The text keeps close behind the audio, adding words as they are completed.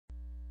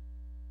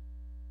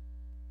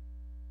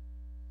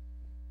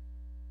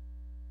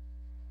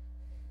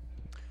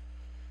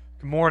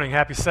Good morning.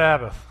 Happy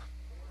Sabbath.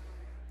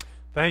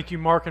 Thank you,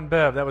 Mark and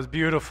Bev. That was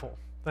beautiful.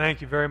 Thank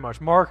you very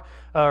much.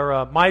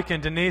 Mike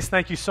and Denise,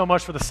 thank you so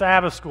much for the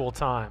Sabbath school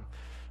time.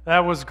 That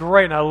was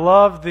great, and I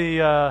love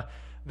the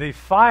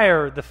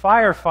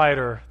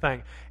firefighter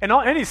thing. And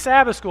any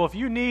Sabbath school, if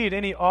you need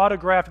any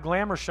autographed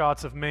glamour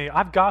shots of me,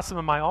 I've got some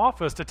in my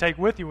office to take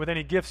with you with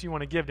any gifts you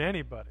want to give to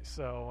anybody.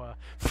 So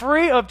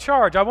free of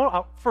charge.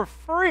 For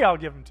free, I'll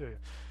give them to you.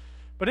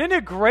 But isn't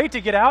it great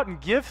to get out and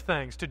give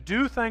things, to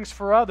do things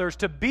for others,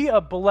 to be a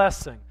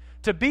blessing?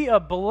 To be a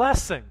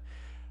blessing.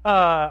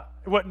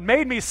 What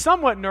made me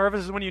somewhat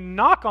nervous is when you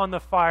knock on the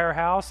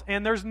firehouse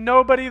and there's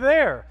nobody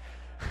there.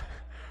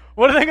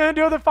 What are they going to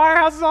do if the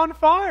firehouse is on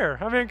fire?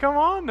 I mean, come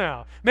on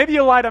now. Maybe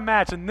you light a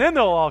match and then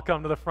they'll all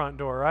come to the front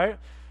door, right?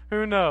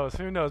 Who knows?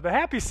 Who knows? But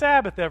happy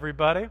Sabbath,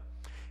 everybody.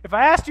 If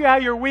I asked you how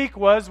your week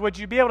was, would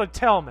you be able to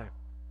tell me?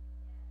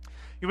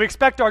 We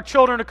expect our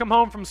children to come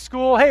home from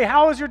school. Hey,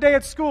 how was your day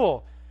at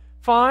school?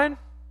 Fine.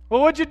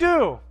 Well, what'd you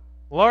do?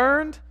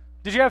 Learned?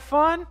 Did you have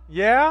fun?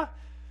 Yeah?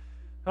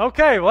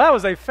 Okay, well, that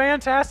was a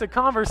fantastic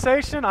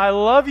conversation. I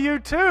love you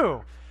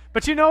too.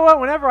 But you know what?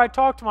 Whenever I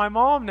talk to my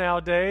mom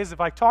nowadays,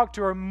 if I talk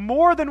to her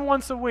more than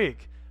once a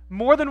week,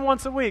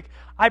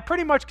 I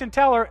pretty much can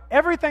tell her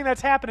everything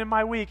that's happened in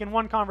my week in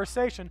one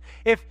conversation.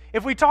 If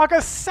we talk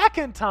a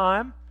second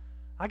time,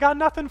 I got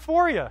nothing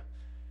for you.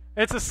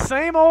 It's the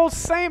same old,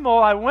 same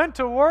old. I went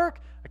to work,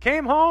 I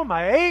came home,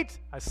 I ate,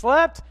 I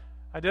slept,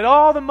 I did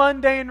all the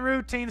mundane,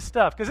 routine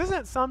stuff. Because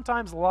isn't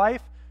sometimes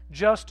life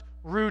just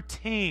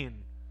routine?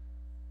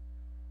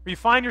 Where you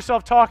find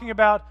yourself talking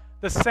about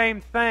the same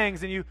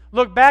things, and you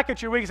look back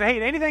at your week and say, hey,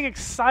 did anything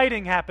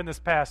exciting happen this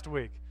past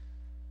week?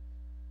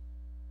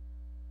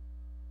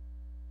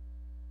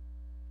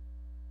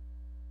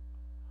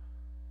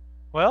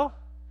 Well,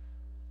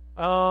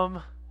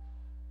 my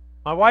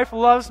wife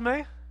loves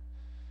me.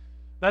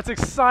 That's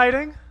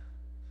exciting.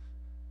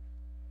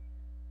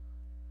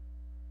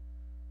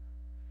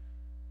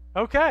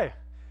 Okay.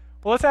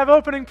 Well, let's have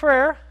opening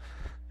prayer.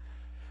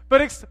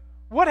 But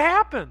what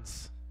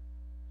happens?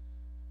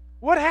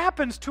 What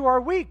happens to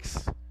our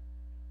weeks?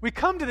 We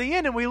come to the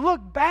end and we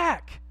look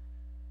back.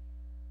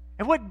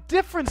 And what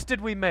difference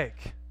did we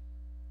make?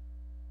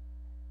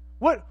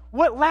 What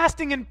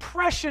lasting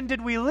impression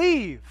did we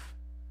leave?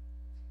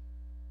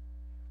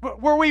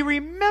 Were we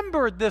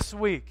remembered this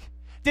week?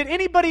 Did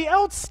anybody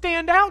else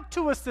stand out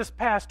to us this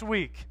past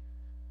week?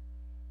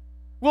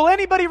 Will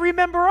anybody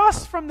remember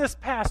us from this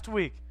past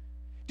week?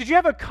 Did you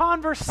have a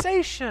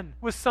conversation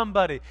with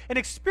somebody, an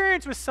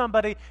experience with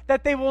somebody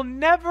that they will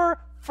never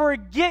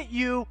forget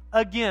you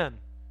again?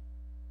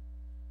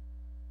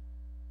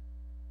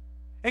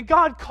 And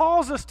God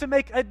calls us to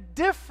make a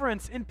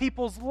difference in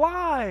people's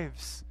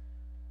lives.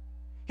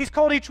 He's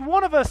called each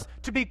one of us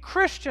to be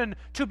Christian,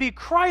 to be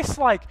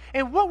Christ-like.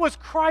 And what was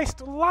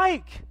Christ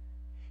like?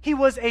 He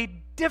was a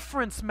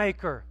difference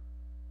maker.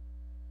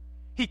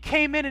 He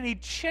came in and he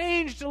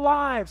changed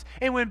lives.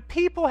 And when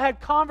people had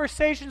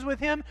conversations with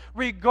him,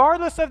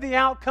 regardless of the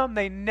outcome,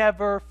 they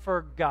never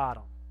forgot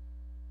him.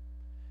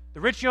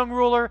 The rich young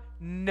ruler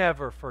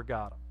never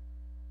forgot him.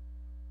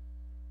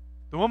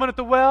 The woman at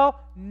the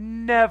well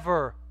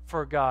never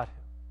forgot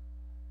him.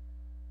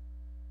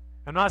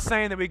 I'm not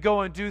saying that we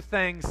go and do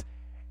things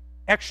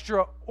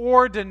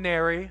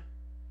extraordinary,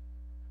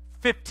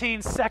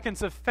 15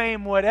 seconds of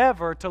fame,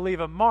 whatever, to leave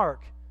a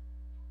mark,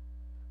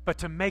 but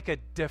to make a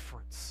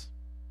difference.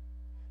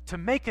 To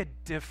make a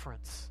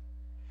difference.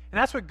 And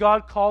that's what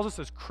God calls us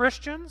as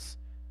Christians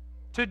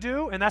to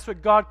do, and that's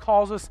what God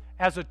calls us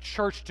as a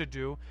church to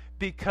do,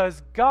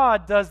 because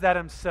God does that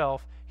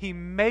himself. He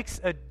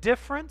makes a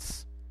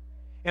difference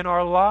in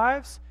our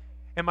lives,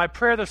 and my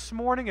prayer this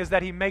morning is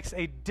that he makes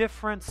a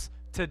difference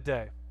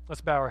today. Let's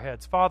bow our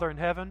heads. Father in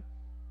heaven,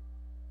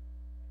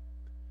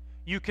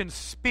 you can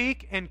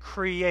speak and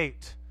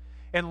create.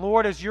 And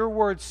Lord, as your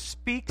word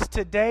speaks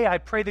today, I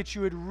pray that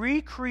you would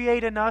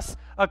recreate in us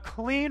a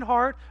clean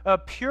heart, a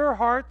pure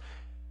heart,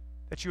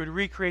 that you would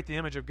recreate the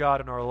image of God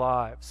in our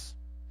lives.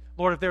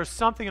 Lord, if there's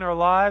something in our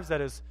lives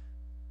that has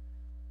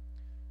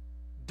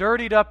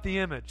dirtied up the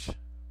image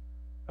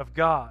of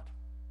God,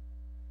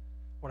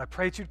 Lord, I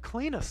pray that you'd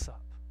clean us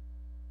up.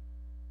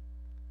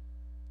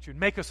 That you'd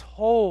make us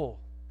whole.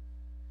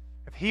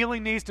 If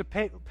healing needs to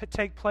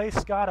take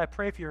place, God, I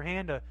pray for your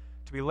hand to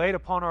be laid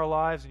upon our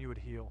lives and you would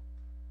heal.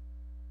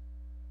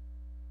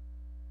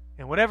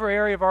 In whatever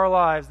area of our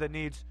lives that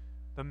needs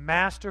the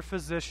master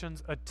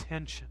physician's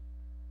attention,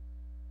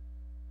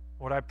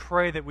 Lord, I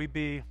pray that we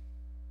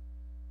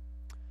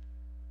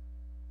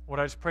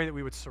just pray that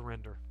we would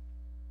surrender.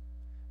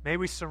 May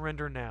we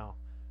surrender now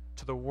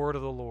to the word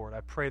of the Lord.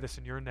 I pray this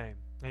in your name.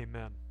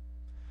 Amen.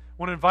 I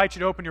want to invite you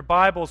to open your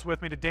Bibles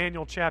with me to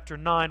Daniel chapter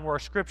 9, where our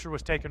scripture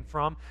was taken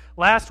from.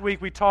 Last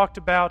week we talked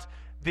about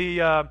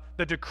the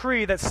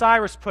decree that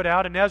Cyrus put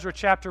out in Ezra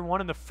chapter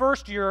 1 in the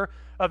first year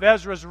of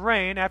Ezra's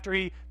reign, after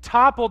he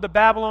toppled the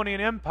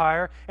Babylonian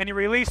Empire and he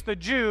released the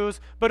Jews,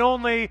 but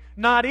only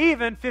not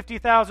even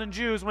 50,000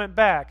 Jews went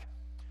back.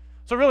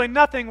 So really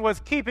nothing was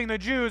keeping the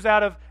Jews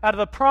out of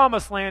the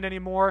promised land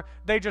anymore.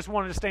 They just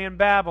wanted to stay in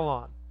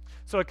Babylon.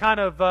 So it kind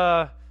of,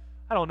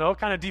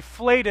 kind of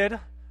deflated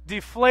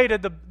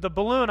the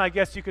balloon, I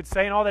guess you could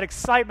say, and all that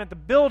excitement, the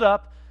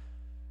buildup,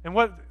 and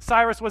what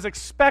Cyrus was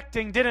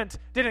expecting didn't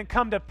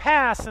come to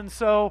pass, and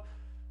so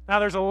now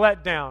there's a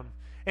letdown.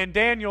 And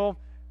Daniel,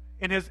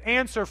 in his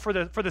answer for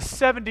the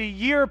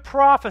 70-year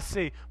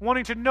prophecy,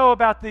 wanting to know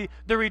about the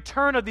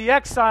return of the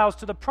exiles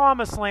to the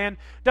promised land,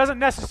 doesn't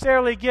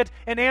necessarily get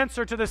an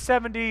answer to the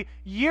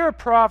 70-year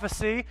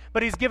prophecy,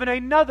 but he's given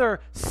another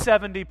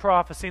 70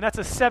 prophecy, and that's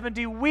a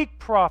 70-week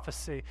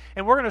prophecy.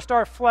 And we're going to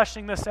start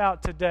fleshing this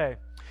out today.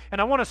 And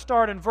I want to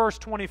start in verse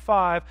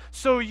 25.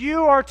 So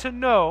you are to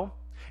know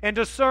and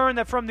discern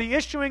that from the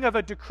issuing of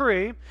a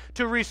decree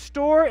to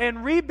restore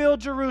and rebuild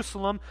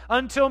Jerusalem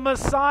until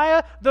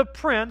Messiah the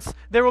Prince,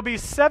 there will be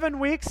 7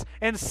 weeks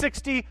and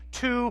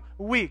 62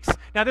 weeks.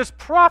 Now this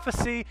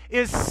prophecy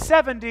is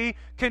 70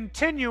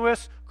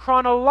 continuous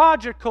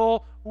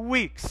chronological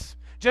weeks.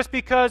 Just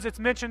because it's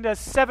mentioned as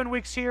 7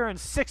 weeks here and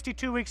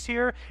 62 weeks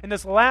here, and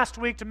this last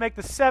week to make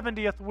the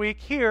 70th week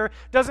here,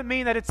 doesn't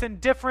mean that it's in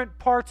different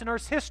parts in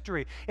Earth's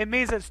history. It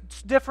means that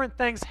different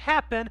things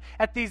happen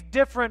at these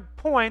different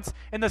points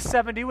in the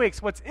 70 weeks.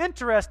 What's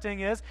interesting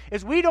is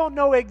we don't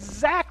know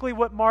exactly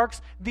what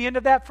marks the end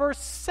of that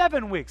first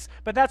 7 weeks,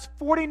 but that's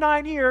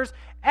 49 years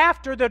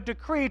after the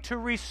decree to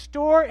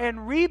restore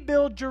and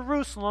rebuild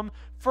Jerusalem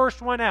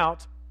first went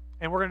out.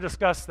 And we're going to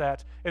discuss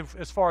that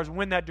as far as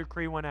when that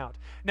decree went out.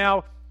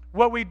 Now,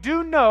 what we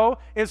do know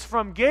is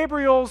from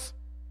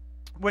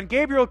when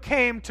Gabriel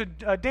came to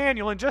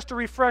Daniel, and just to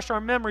refresh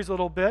our memories a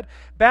little bit,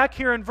 back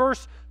here in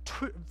verse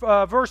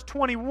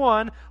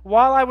 21,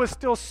 while I was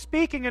still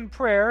speaking in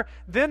prayer,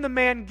 then the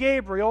man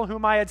Gabriel,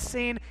 whom I had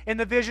seen in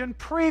the vision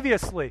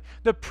previously.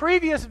 The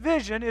previous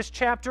vision is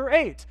chapter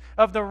 8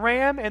 of the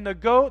ram and the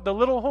goat, the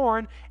little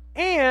horn,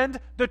 and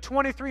the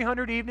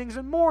 2300 evenings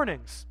and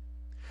mornings.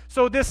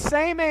 So this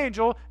same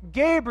angel,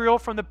 Gabriel,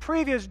 from the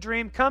previous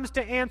dream, comes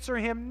to answer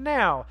him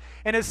now.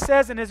 And it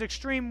says, in his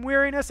extreme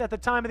weariness at the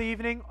time of the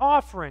evening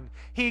offering,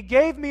 he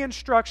gave me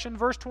instruction,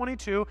 verse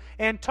 22,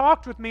 and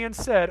talked with me and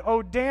said,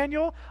 O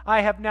Daniel,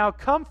 I have now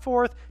come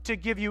forth to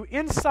give you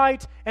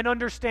insight and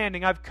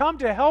understanding. I've come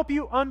to help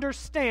you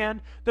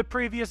understand the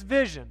previous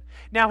vision.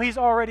 Now he's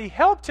already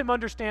helped him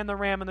understand the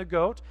ram and the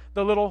goat,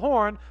 the little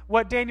horn.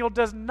 What Daniel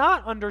does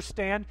not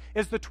understand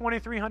is the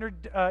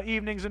 2300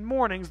 evenings and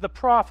mornings, the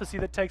prophecy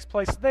that takes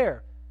place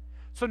there.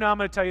 So now I'm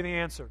going to tell you the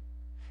answer.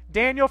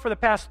 Daniel, for the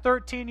past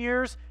 13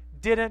 years,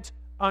 didn't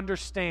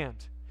understand.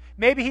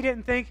 Maybe he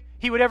didn't think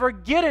he would ever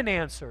get an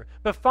answer.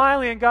 But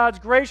finally, in God's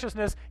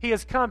graciousness, he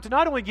has come to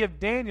not only give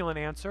Daniel an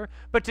answer,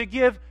 but to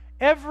give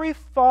every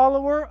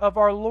follower of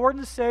our Lord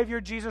and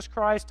Savior Jesus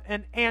Christ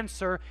an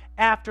answer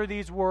after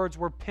these words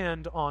were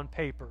penned on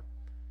paper.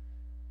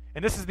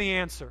 And this is the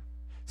answer.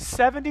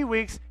 70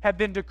 weeks have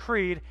been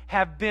decreed,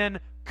 have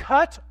been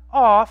cut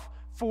off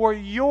for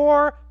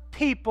your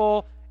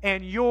people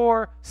and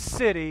your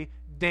city,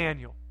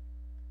 Daniel.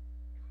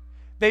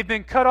 They've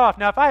been cut off.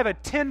 Now, if I have a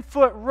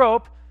 10-foot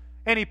rope,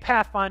 any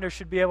Pathfinder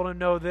should be able to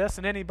know this,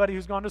 and anybody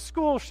who's gone to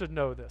school should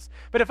know this.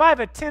 But if I have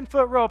a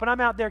 10-foot rope and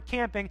I'm out there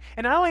camping,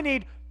 and I only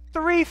need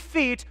 3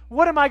 feet,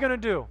 what am I going to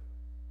do?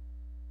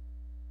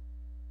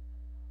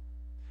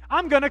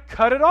 I'm going to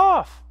cut it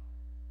off.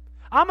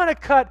 I'm going to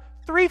cut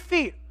 3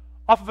 feet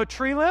off of a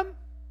tree limb.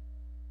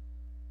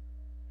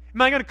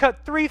 Am I going to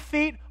cut 3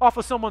 feet off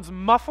of someone's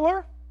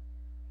muffler?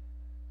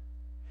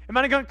 Am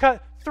I going to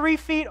cut 3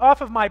 feet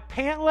off of my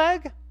pant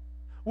leg?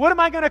 What am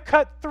I going to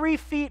cut 3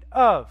 feet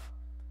of?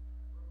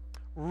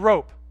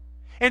 Rope.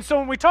 And so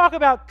when we talk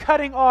about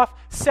cutting off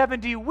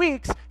 70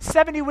 weeks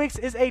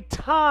is a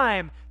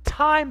time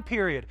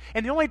period.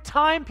 And the only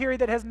time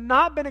period that has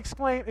not been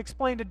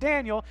explained to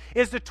Daniel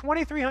is the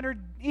 2300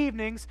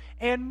 evenings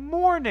and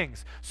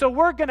mornings. So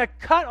we're going to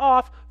cut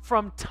off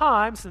from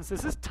time, since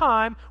this is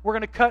time, we're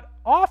going to cut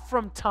off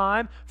from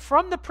time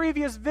from the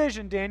previous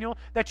vision, Daniel,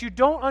 that you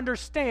don't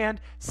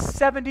understand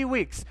 70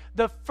 weeks.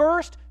 The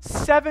first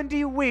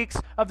 70 weeks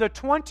of the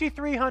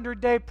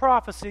 2300-day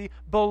prophecy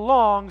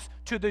belongs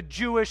to the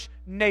Jewish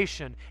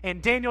nation.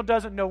 And Daniel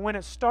doesn't know when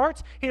it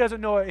starts. He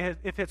doesn't know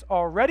if it's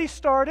already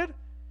started.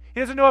 He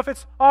doesn't know if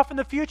it's off in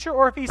the future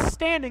or if he's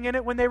standing in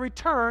it when they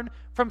return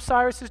from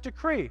Cyrus's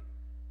decree.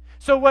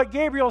 So what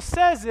Gabriel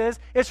says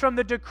is from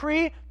the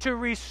decree to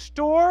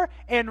restore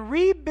and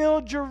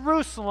rebuild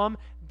Jerusalem,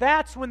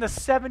 that's when the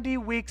 70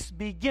 weeks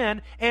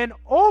begin. And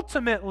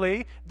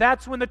ultimately,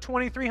 that's when the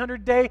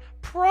 2300-day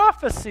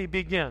prophecy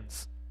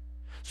begins.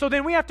 So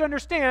then we have to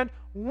understand,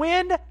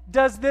 when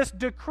does this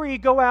decree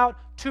go out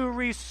to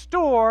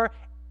restore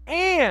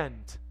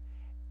and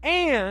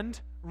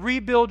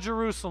rebuild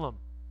Jerusalem?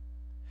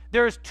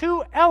 There's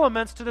 2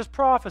 elements to this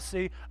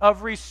prophecy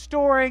of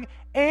restoring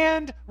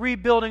and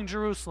rebuilding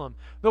Jerusalem.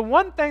 The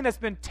one thing that's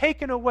been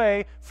taken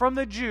away from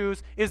the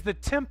Jews is the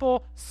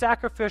temple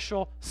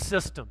sacrificial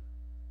system.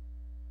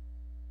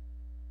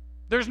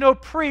 There's no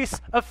priests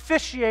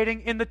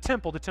officiating in the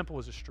temple. The temple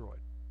was destroyed.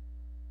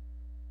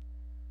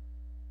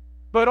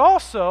 But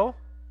also,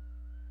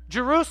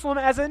 Jerusalem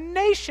as a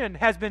nation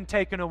has been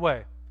taken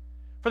away.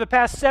 For the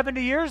past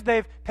 70 years,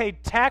 they've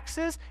paid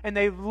taxes and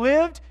they've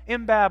lived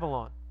in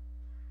Babylon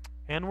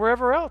and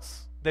wherever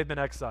else they've been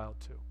exiled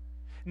to.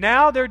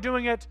 Now they're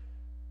doing it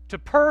to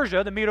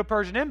Persia, the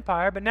Medo-Persian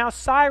Empire, but now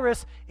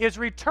Cyrus is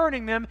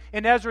returning them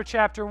in Ezra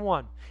chapter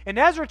 1. In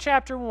Ezra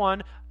chapter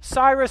 1,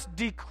 Cyrus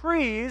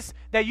decrees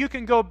that you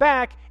can go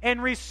back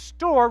and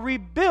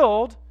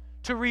rebuild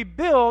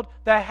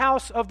the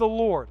house of the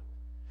Lord.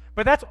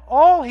 But that's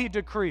all he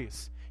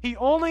decrees. He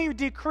only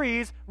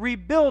decrees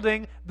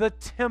rebuilding the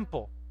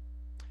temple.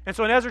 And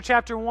so in Ezra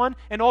chapter 1,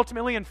 and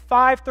ultimately in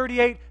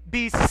 538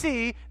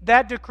 BC,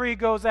 that decree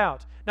goes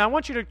out. Now I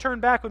want you to turn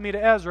back with me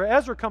to Ezra.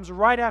 Ezra comes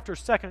right after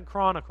 2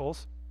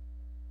 Chronicles.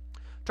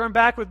 Turn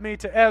back with me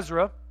to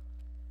Ezra.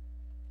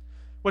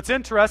 What's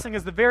interesting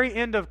is the very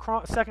end of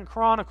 2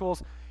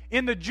 Chronicles.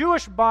 In the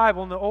Jewish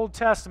Bible, in the Old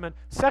Testament,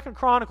 2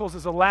 Chronicles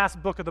is the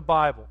last book of the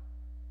Bible.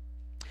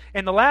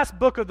 And the last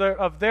book of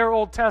their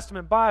Old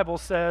Testament Bible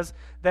says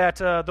that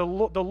the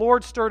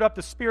Lord stirred up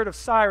the spirit of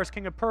Cyrus,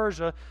 king of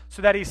Persia,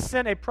 so that he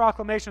sent a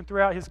proclamation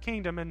throughout his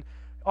kingdom and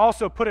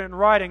also put it in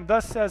writing.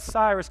 Thus says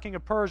Cyrus, king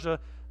of Persia,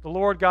 the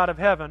Lord God of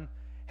heaven,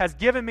 has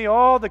given me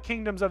all the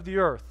kingdoms of the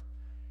earth.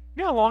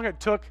 You know how long it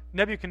took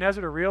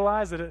Nebuchadnezzar to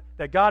realize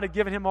that God had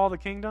given him all the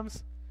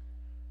kingdoms?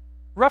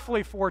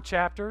 Roughly 4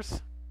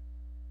 chapters.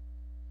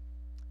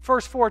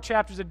 First 4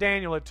 chapters of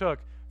Daniel it took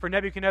for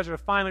Nebuchadnezzar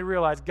to finally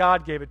realize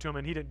God gave it to him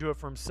and he didn't do it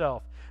for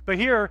himself. But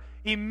here,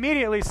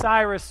 immediately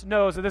Cyrus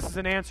knows that this is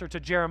an answer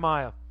to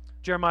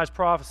Jeremiah's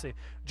prophecy.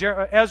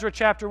 Ezra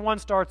chapter 1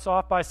 starts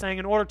off by saying,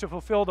 in order to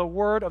fulfill the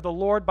word of the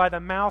Lord by the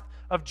mouth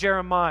of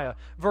Jeremiah.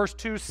 Verse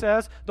 2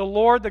 says, the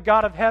Lord, the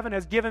God of heaven,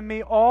 has given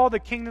me all the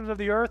kingdoms of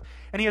the earth,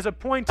 and he has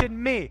appointed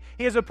me.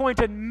 He has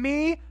appointed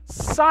me,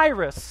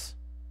 Cyrus,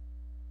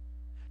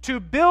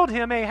 to build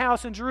him a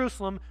house in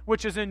Jerusalem,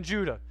 which is in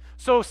Judah.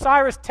 So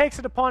Cyrus takes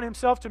it upon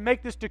himself to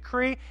make this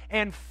decree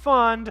and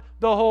fund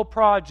the whole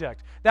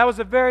project. That was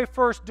the very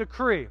first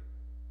decree.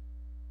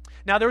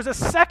 Now there was a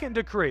second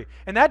decree,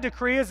 and that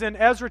decree is in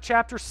Ezra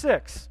chapter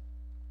 6.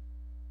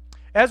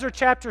 Ezra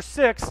chapter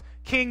 6,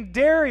 King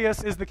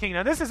Darius is the king.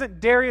 Now this isn't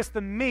Darius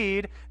the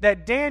Mede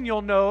that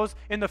Daniel knows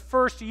in the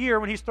first year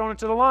when he's thrown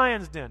into the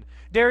lion's den.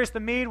 Darius the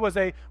Mede was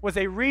a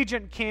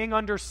regent king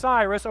under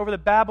Cyrus over the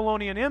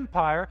Babylonian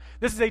Empire.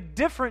 This is a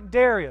different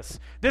Darius.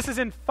 This is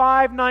in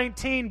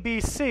 519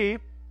 BC.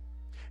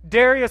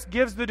 Darius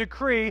gives the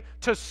decree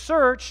to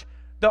search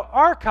the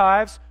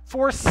archives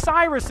for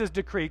Cyrus's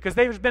decree, because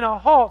there's been a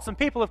halt. Some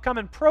people have come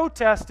and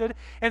protested,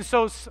 and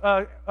so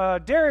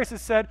Darius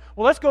has said,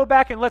 well, let's go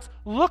back and let's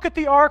look at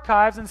the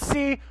archives and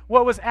see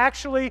what was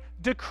actually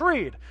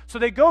decreed. So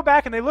they go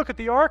back and they look at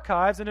the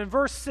archives, and in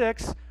verse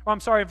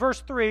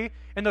 3,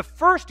 in the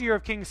first year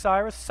of King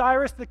Cyrus,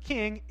 Cyrus the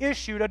king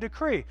issued a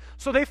decree.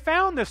 So they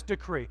found this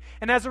decree.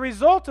 And as a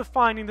result of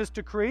finding this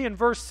decree, in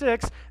verse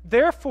 6,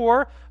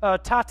 therefore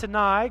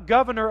Tattenai,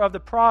 governor of the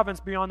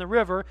province beyond the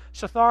river,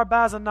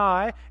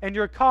 Shethar-Bozenai, and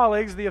your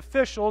colleagues, the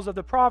officials of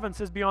the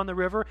provinces beyond the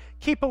river,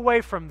 keep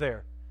away from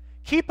there.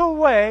 Keep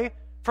away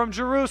from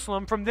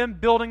Jerusalem, from them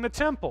building the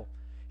temple.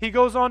 He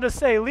goes on to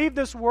say, leave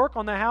this work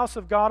on the house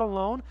of God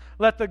alone.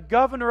 Let the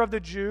governor of the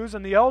Jews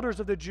and the elders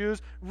of the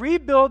Jews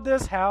rebuild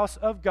this house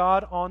of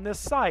God on this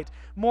site.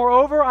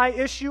 Moreover, I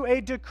issue a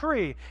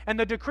decree. And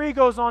the decree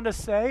goes on to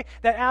say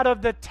that out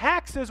of the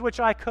taxes which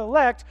I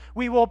collect,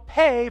 we will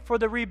pay for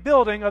the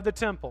rebuilding of the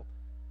temple.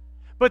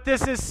 But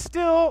this is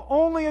still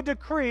only a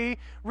decree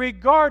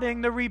regarding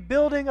the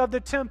rebuilding of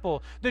the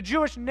temple. The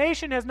Jewish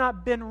nation has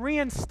not been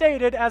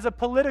reinstated as a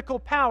political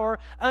power,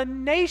 a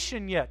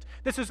nation yet.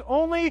 This is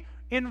only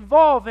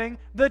involving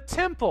the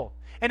temple.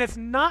 And it's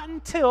not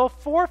until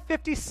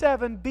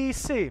 457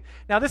 BC.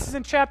 Now this is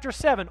in chapter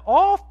 7.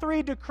 All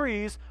 3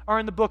 decrees are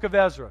in the book of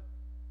Ezra.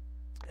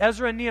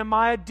 Ezra and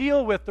Nehemiah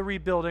deal with the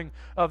rebuilding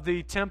of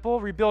the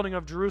temple, rebuilding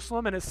of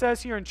Jerusalem. And it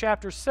says here in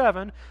chapter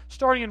 7,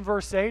 starting in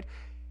verse 8,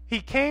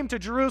 he came to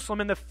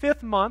Jerusalem in the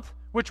 5th month,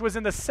 which was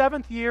in the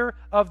 7th year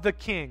of the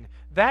king.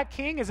 That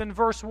king is in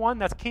verse 1,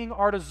 that's King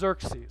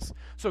Artaxerxes.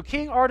 So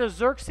King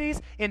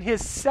Artaxerxes, in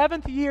his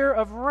 7th year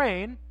of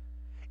reign,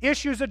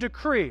 issues a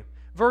decree.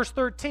 Verse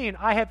 13,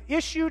 I have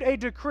issued a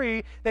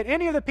decree that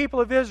any of the people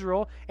of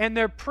Israel and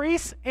their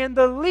priests and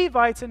the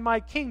Levites in my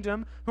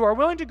kingdom who are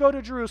willing to go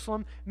to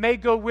Jerusalem may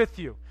go with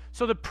you.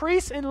 So the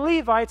priests and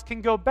Levites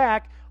can go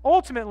back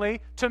ultimately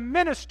to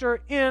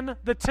minister in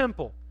the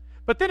temple.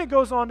 But then it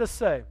goes on to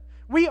say,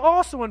 we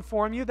also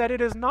inform you that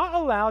it is not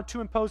allowed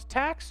to impose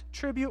tax,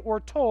 tribute,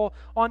 or toll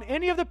on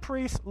any of the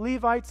priests,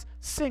 Levites,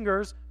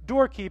 singers,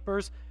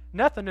 doorkeepers,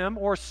 Nethinim,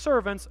 or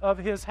servants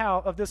of this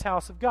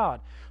house of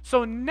God.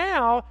 So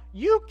now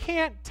you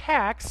can't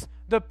tax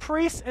the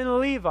priests and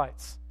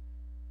Levites.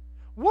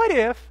 What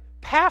if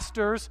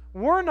pastors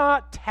were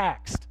not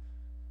taxed?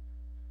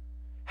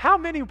 How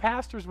many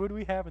pastors would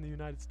we have in the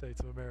United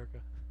States of America?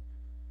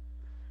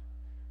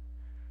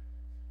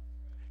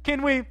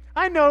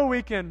 I know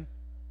we can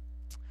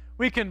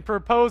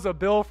propose a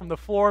bill from the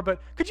floor,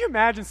 but could you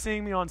imagine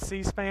seeing me on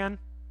C-SPAN?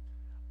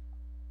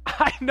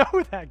 I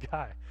know that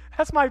guy.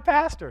 That's my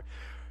pastor.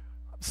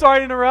 Sorry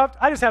to interrupt.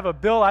 I just have a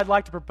bill I'd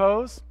like to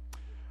propose.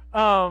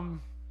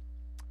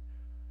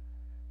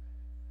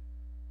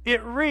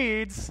 It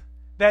reads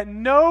that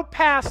no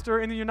pastor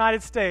in the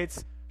United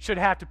States should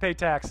have to pay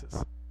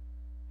taxes.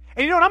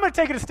 And you know what? I'm going to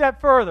take it a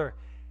step further.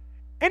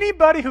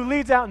 Anybody who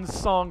leads out in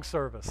song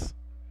service.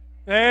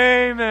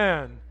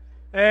 Amen.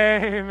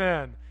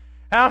 Amen.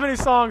 How many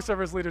song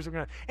service leaders are we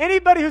going to have?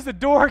 Anybody who's the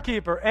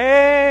doorkeeper.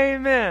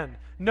 Amen.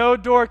 No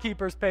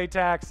doorkeepers pay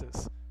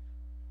taxes.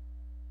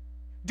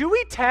 Do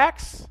we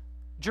tax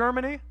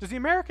Germany? Does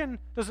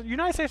the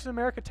United States of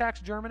America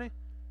tax Germany?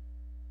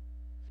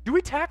 Do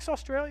we tax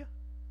Australia?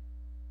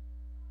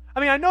 I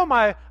mean, I know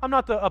I'm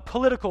not a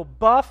political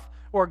buff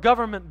or a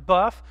government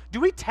buff. Do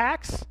we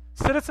tax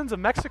citizens of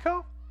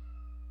Mexico?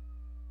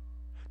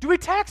 Do we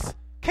tax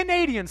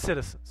Canadian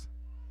citizens?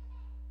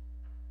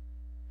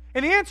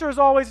 And the answer is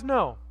always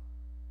no,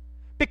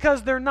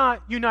 because they're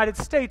not United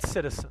States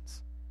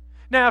citizens.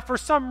 Now, if for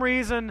some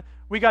reason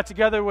we got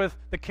together with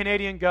the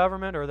Canadian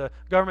government or the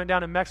government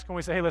down in Mexico and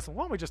we say, hey, listen,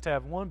 why don't we just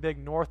have one big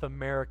North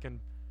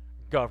American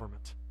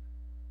government?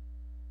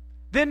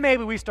 Then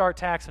maybe we start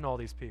taxing all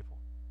these people.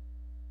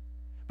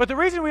 But the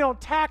reason we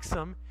don't tax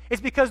them is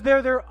because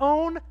they're their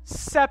own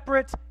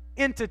separate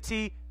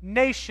entity,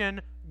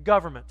 nation,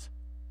 government.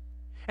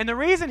 And the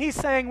reason he's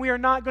saying we are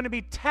not going to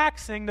be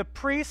taxing the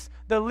priests,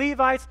 the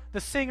Levites, the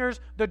singers,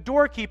 the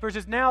doorkeepers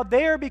is now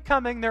they are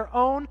becoming their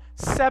own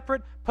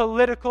separate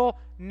political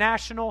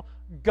national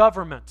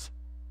government.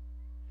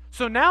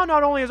 So now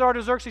not only is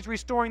Artaxerxes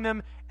restoring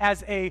them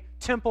as a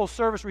temple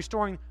service,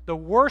 restoring the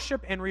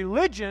worship and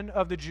religion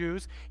of the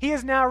Jews, he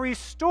is now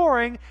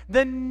restoring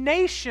the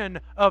nation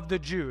of the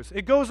Jews.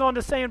 It goes on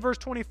to say in verse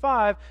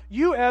 25,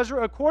 you,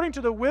 Ezra, according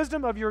to the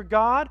wisdom of your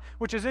God,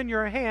 which is in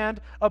your hand,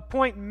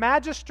 appoint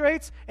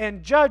magistrates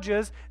and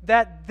judges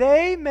that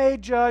they may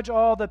judge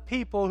all the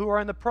people who are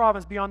in the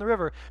province beyond the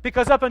river.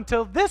 Because up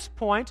until this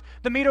point,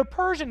 the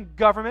Medo-Persian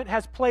government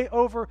has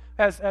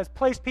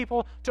placed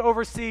people to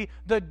oversee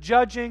the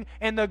judging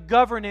and the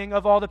governing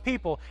of all the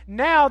people.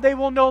 Now they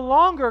will no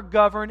longer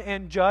govern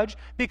and judge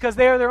because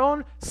they are their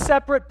own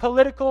separate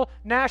political,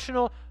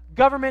 national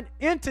government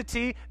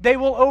entity. They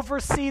will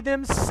oversee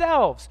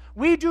themselves.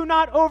 We do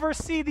not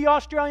oversee the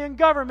Australian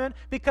government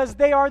because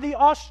they are the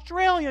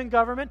Australian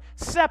government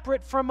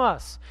separate from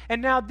us.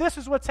 And now this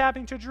is what's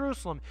happening to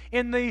Jerusalem.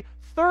 In the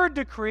third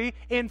decree,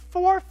 in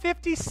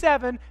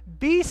 457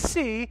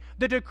 BC,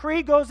 the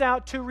decree goes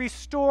out to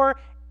restore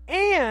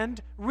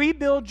and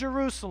rebuild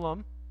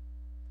Jerusalem.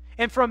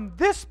 And from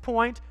this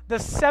point, the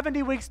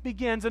 70 weeks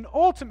begins, and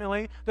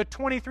ultimately, the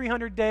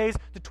 2,300 days,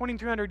 the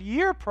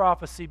 2,300-year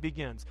prophecy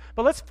begins.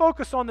 But let's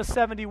focus on the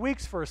 70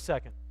 weeks for a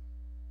second.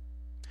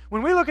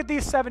 When we look at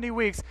these 70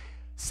 weeks,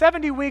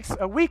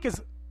 a week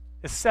is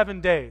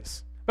 7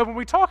 days. But when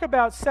we talk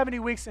about 70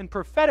 weeks in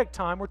prophetic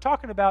time, we're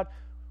talking about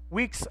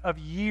weeks of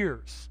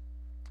years.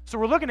 So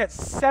we're looking at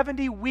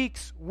 70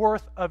 weeks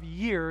worth of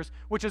years,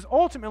 which is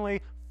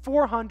ultimately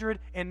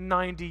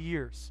 490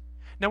 years.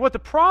 Now, what the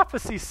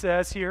prophecy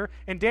says here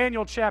in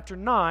Daniel chapter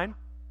 9,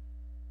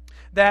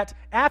 that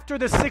after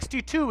the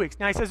 62 weeks,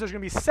 now he says there's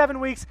going to be 7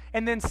 weeks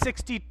and then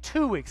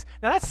 62 weeks.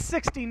 Now, that's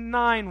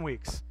 69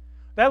 weeks.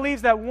 That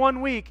leaves that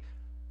 1 week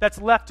that's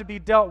left to be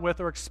dealt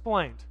with or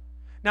explained.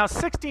 Now,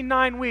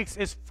 69 weeks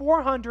is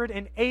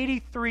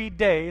 483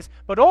 days,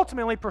 but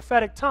ultimately,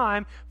 prophetic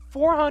time,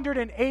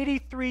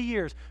 483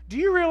 years. Do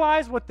you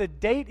realize what the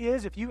date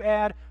is if you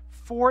add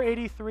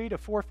 483 to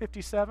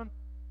 457?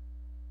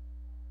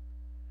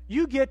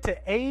 You get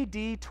to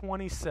AD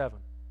 27.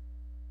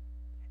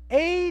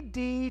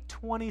 AD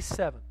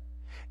 27.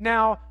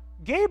 Now,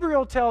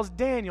 Gabriel tells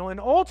Daniel, and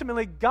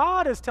ultimately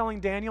God is telling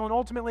Daniel, and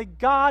ultimately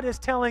God is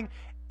telling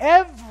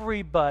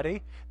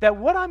everybody that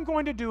what I'm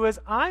going to do is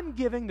I'm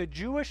giving the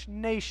Jewish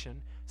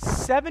nation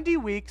 70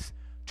 weeks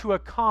to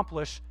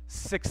accomplish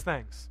 6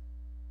 things.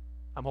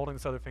 I'm holding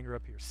this other finger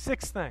up here.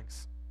 6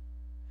 things.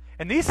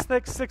 And these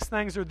 6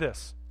 things are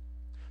this: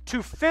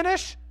 to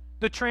finish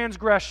the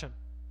transgression,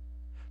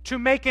 to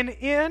make an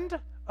end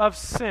of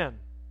sin,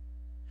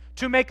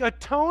 to make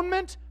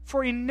atonement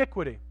for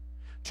iniquity,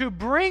 to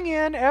bring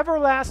in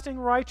everlasting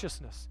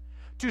righteousness,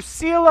 to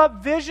seal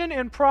up vision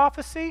and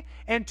prophecy,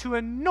 and to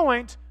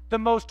anoint the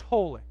most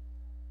holy.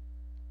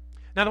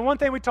 Now, the one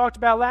thing we talked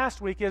about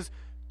last week is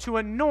to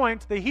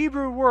anoint. The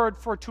Hebrew word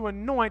for to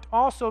anoint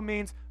also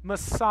means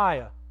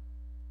Messiah.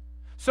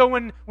 So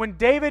when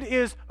David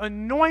is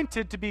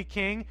anointed to be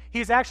king,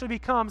 he actually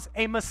becomes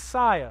a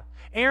Messiah.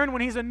 Aaron,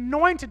 when he's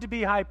anointed to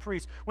be high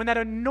priest, when that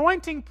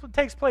anointing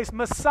takes place,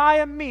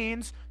 Messiah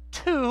means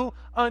to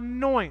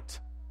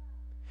anoint.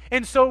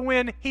 And so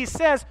when he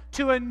says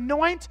to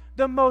anoint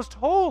the most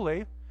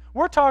holy,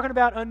 we're talking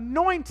about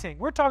anointing.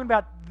 We're talking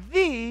about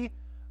the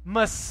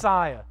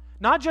Messiah.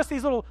 Not just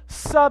these little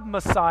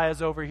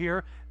sub-Messiahs over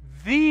here,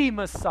 the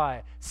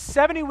Messiah.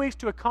 70 weeks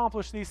to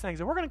accomplish these things.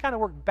 And we're going to kind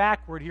of work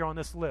backward here on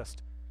this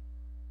list.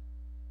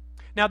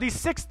 Now, these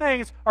 6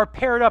 things are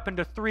paired up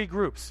into 3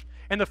 groups.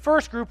 And the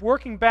first group,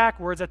 working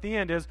backwards at the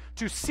end, is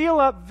to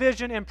seal up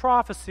vision and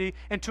prophecy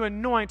and to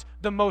anoint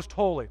the most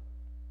holy.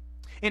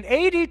 In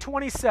AD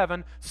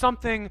 27,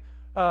 something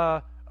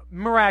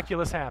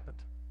miraculous happened.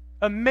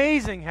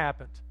 Amazing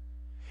happened.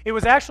 It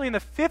was actually in the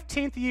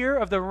 15th year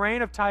of the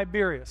reign of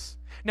Tiberius.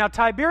 Now,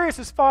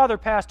 Tiberius' father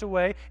passed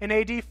away in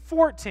AD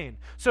 14.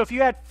 So if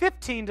you add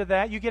 15 to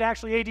that, you get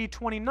actually AD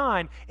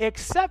 29,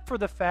 except for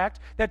the fact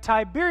that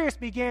Tiberius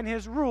began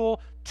his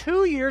rule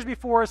 2 years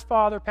before his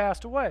father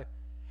passed away,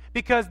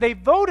 because they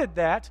voted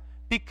that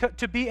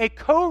to be a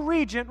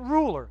co-regent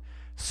ruler.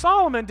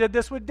 Solomon did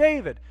this with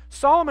David.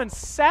 Solomon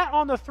sat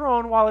on the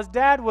throne while his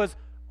dad was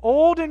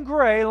old and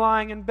gray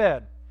lying in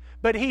bed.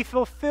 But he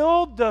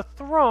fulfilled the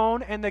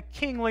throne and the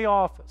kingly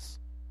office.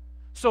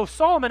 So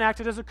Solomon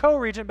acted as a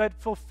co-regent, but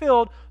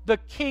fulfilled the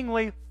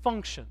kingly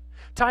function.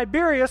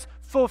 Tiberius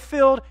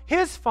fulfilled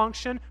his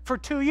function for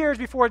 2 years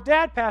before his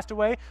dad passed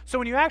away. So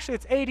when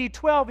it's AD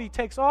 12, he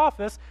takes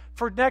office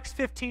for the next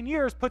 15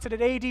 years, puts it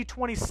at AD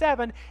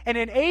 27. And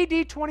in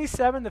AD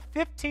 27, the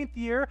 15th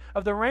year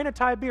of the reign of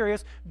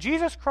Tiberius,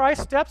 Jesus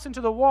Christ steps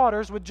into the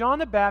waters with John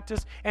the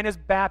Baptist and is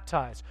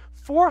baptized.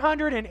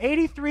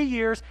 483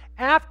 years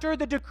after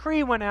the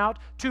decree went out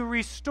to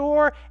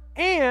restore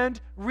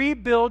and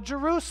rebuild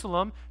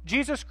Jerusalem,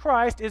 Jesus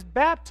Christ is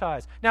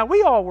baptized. Now,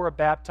 we all were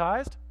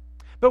baptized,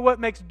 but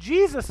what makes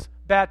Jesus'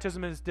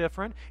 baptism is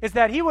different is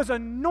that he was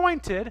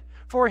anointed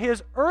for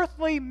his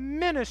earthly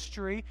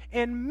ministry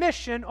and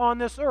mission on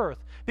this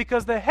earth,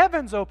 because the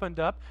heavens opened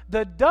up,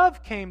 the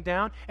dove came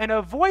down, and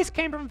a voice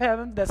came from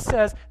heaven that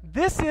says,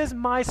 "This is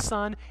my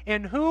Son,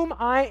 in whom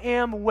I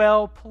am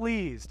well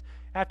pleased."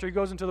 After he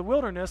goes into the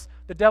wilderness,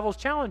 the devil's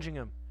challenging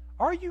him.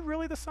 Are you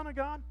really the Son of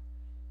God?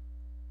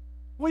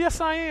 Well,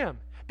 yes, I am.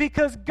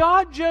 Because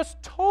God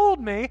just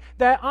told me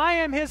that I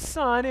am his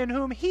Son in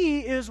whom he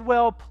is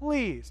well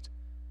pleased.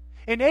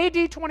 In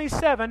AD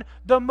 27,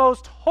 the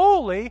most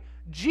holy,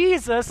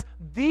 Jesus,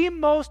 the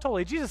most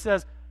holy. Jesus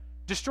says,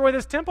 destroy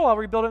this temple, I'll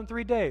rebuild it in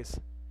 3 days.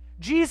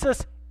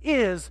 Jesus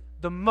is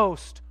the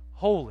most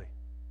holy.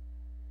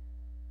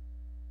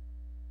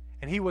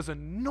 And he was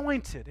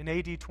anointed in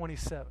AD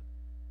 27.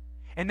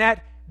 And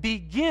that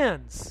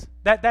begins,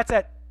 that's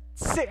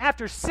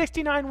after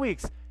 69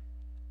 weeks,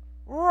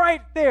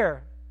 right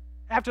there,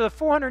 after the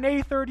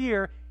 483rd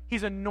year,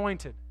 he's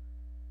anointed.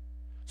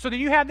 So then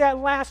you have that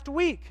last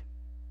week.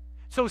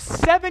 So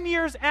 7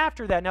 years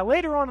after that, now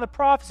later on in the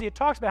prophecy, it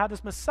talks about how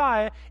this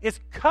Messiah is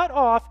cut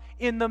off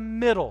in the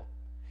middle.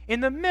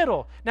 In the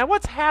middle. Now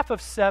what's half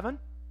of 7?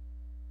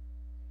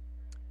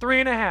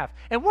 3.5.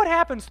 And what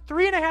happens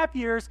 3.5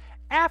 years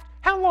after?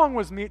 How long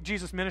was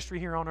Jesus' ministry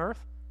here on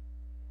earth?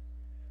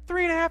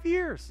 3.5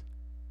 years.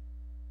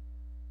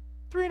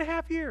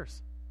 3.5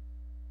 years.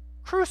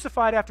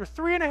 Crucified after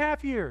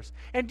 3.5 years.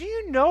 And do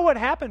you know what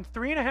happened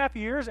 3.5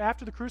 years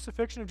after the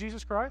crucifixion of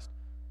Jesus Christ?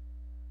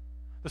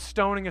 The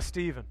stoning of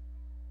Stephen.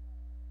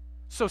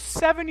 So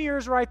 7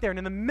 years right there. And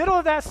in the middle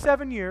of that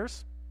 7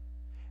 years,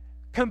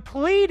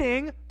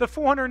 completing the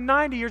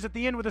 490 years at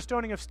the end with the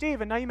stoning of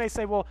Stephen. Now you may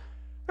say, well,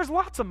 there's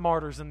lots of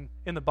martyrs in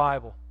the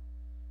Bible.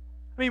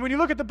 I mean, when you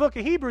look at the book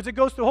of Hebrews, it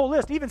goes through the whole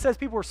list. It even says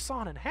people were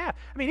sawn in half.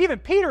 I mean, even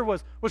Peter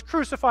was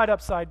crucified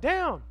upside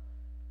down.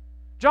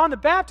 John the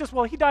Baptist,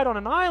 well, he died on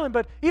an island,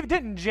 but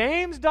didn't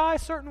James die a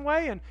certain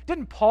way? And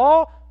didn't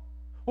Paul?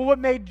 Well, what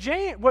made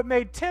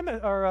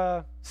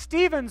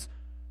Stephen's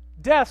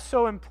death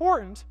so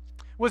important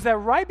was that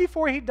right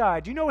before he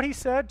died, do you know what he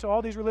said to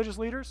all these religious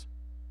leaders?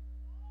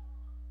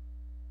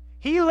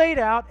 He laid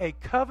out a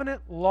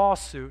covenant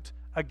lawsuit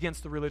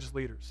against the religious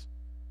leaders.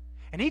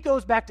 And he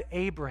goes back to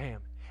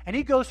Abraham. And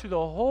he goes through the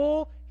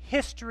whole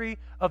history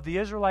of the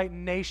Israelite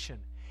nation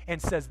and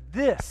says,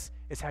 this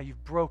is how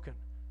you've broken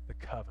the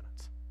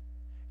covenant.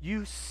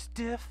 You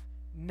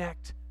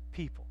stiff-necked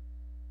people.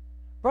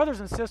 Brothers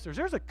and sisters,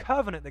 there's a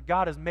covenant that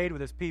God has made with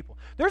his people.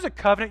 There's a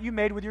covenant you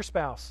made with your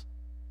spouse.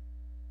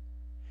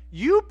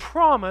 You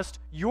promised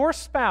your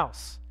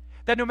spouse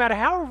that no matter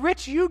how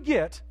rich you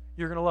get,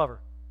 you're going to love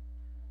her.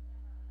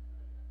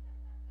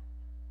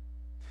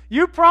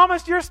 You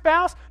promised your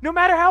spouse, no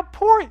matter how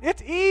poor,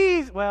 it's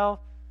easy.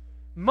 Well,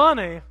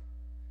 money.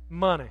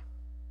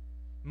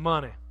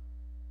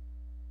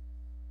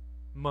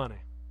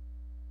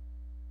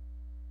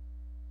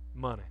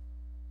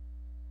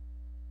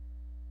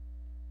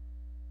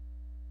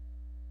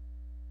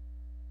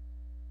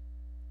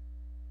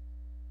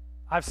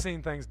 I've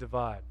seen things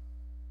divide.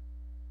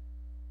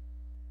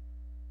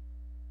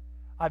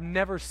 I've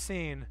never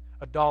seen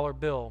a dollar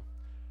bill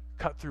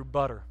cut through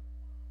butter,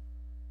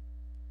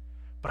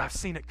 but I've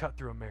seen it cut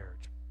through a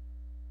marriage.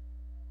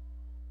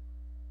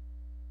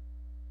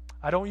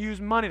 I don't use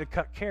money to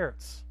cut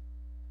carrots.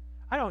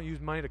 I don't use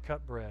money to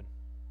cut bread.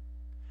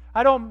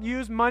 I don't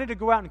use money to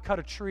go out and cut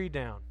a tree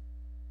down.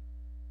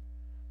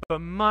 But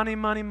money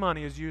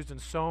is used in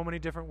so many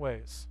different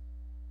ways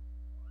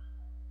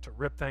to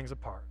rip things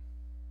apart.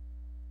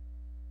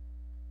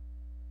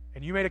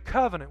 And you made a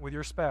covenant with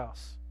your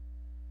spouse.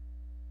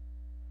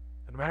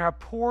 And no matter how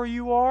poor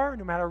you are,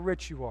 no matter how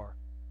rich you are,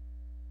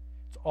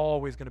 it's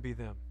always going to be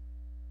them.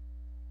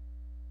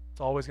 It's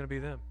always going to be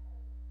them.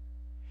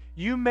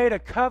 You made a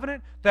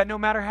covenant that no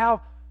matter how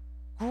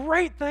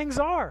great things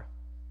are,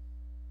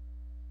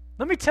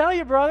 Let me tell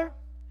you, brother,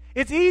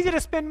 it's easy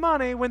to spend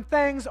money when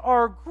things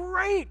are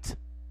great.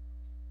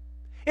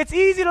 It's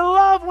easy to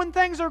love when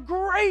things are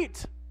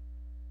great.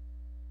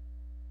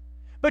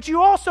 But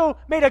you also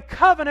made a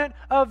covenant,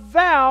 a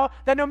vow,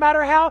 that no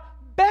matter how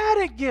bad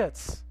it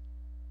gets,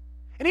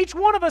 and each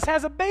one of us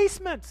has a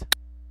basement.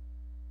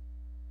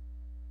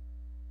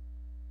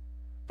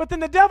 But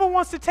then the devil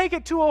wants to take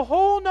it to a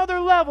whole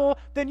nother level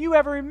than you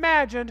ever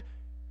imagined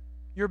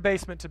your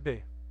basement to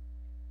be.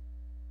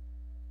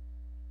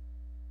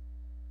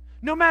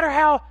 No matter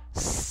how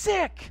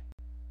sick,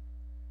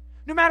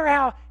 no matter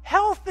how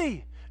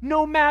healthy,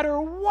 no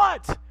matter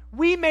what,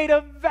 we made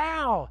a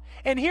vow.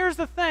 And here's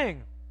the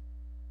thing.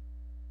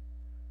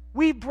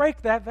 We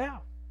break that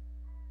vow.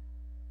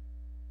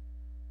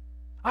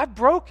 I've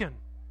broken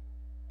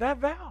that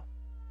vow.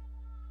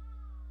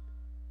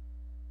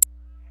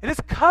 And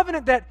this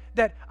covenant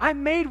that I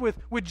made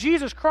with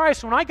Jesus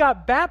Christ when I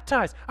got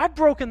baptized, I've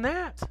broken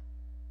that.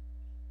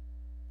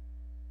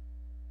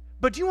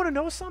 But do you want to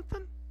know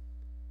something?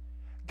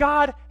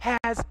 God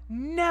has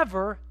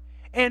never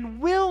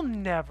and will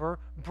never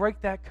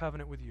break that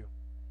covenant with you.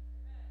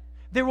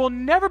 There will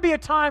never be a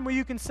time where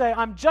you can say,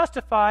 I'm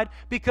justified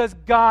because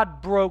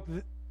God broke.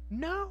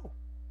 No.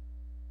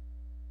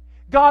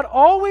 God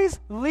always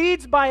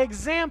leads by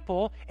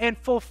example and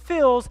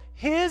fulfills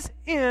His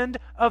end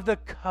of the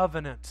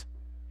covenant.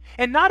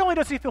 And not only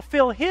does He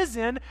fulfill His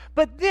end,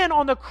 but then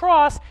on the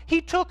cross, He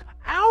took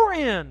our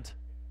end.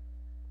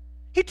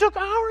 He took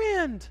our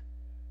end.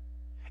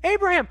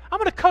 Abraham, I'm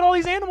going to cut all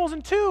these animals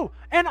in two,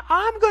 and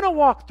I'm going to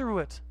walk through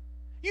it.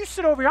 You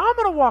sit over here, I'm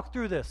going to walk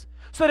through this.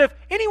 So that if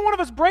any one of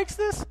us breaks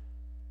this,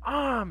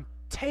 I'm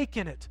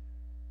taking it.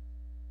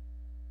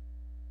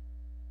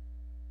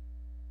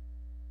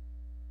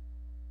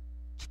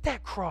 Get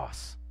that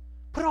cross.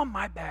 Put it on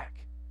my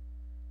back.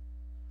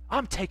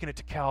 I'm taking it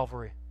to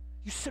Calvary.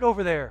 You sit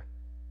over there.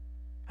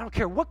 I don't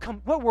care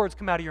what words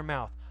come out of your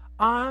mouth.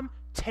 I'm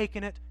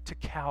taking it to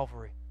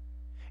Calvary.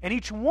 And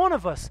each one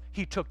of us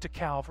He took to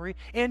Calvary.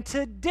 And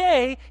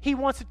today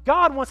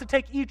God wants to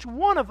take each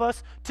one of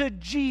us to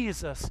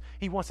Jesus.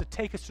 He wants to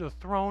take us to the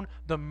throne,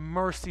 the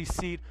mercy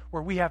seat,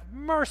 where we have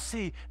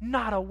mercy,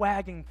 not a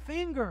wagging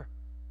finger.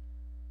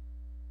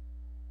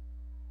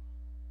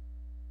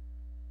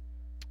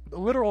 The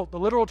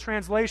literal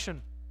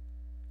translation,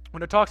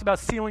 when it talks about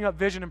sealing up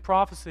vision and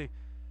prophecy,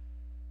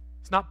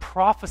 it's not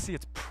prophecy,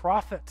 it's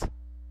prophet.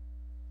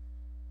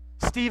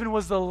 Stephen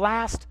was the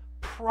last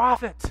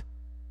prophet,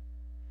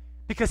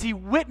 because he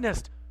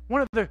witnessed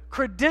one of the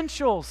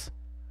credentials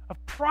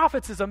of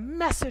prophets is a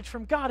message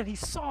from God, and he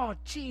saw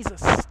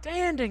Jesus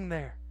standing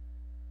there,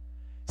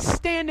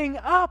 standing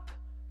up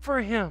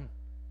for him.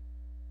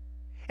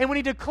 And when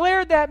he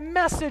declared that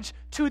message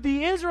to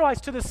the Israelites,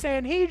 to the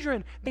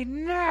Sanhedrin, they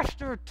gnashed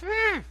their teeth.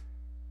 And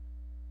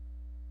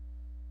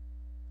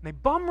they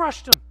bum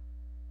rushed him.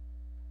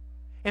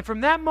 And from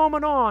that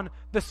moment on,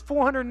 this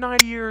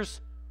 490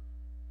 years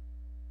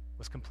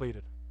was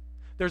completed.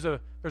 There's a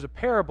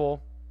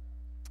parable,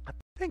 I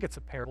think it's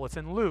a parable, it's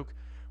in Luke,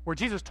 where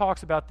Jesus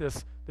talks about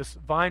this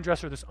vine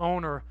dresser, this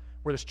owner,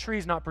 where this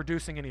tree's not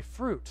producing any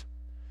fruit.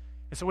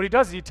 And so what he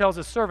does is he tells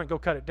his servant, go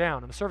cut it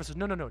down. And the servant says,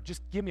 no,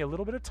 just give me a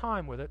little bit of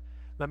time with it.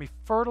 Let me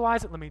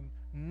fertilize it, let me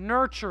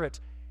nurture it,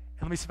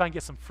 and let me see if I can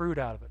get some fruit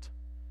out of it.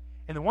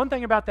 And the one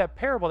thing about that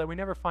parable that we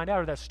never find out,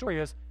 or that story,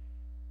 is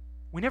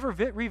we never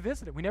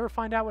revisit it. We never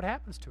find out what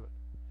happens to it.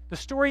 The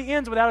story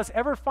ends without us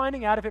ever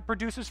finding out if it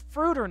produces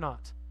fruit or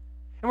not.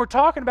 And we're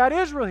talking about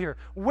Israel here.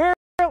 Where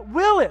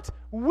will it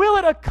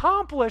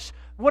accomplish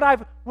what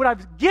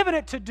I've given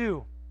it to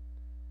do?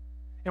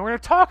 And we're going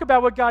to talk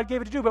about what God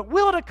gave it to do, but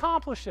will it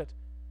accomplish it?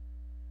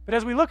 But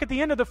as we look at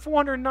the end of the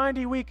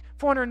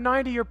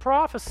 490-year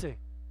prophecy,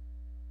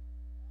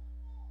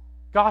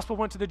 gospel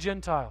went to the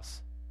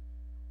Gentiles.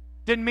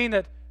 Didn't mean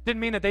that they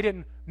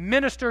didn't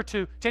minister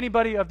to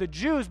anybody of the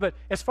Jews, but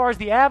as far as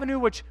the avenue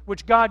which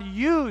God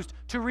used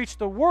to reach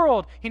the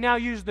world, He now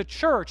used the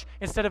church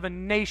instead of a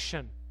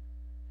nation.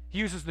 He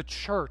uses the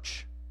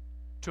church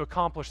to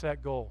accomplish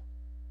that goal.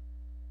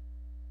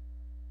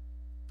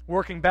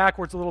 Working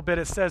backwards a little bit,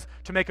 it says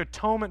to make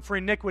atonement for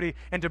iniquity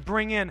and to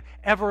bring in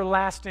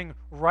everlasting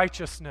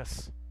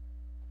righteousness.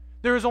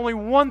 There is only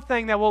one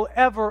thing that will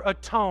ever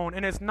atone,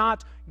 and it's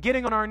not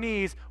getting on our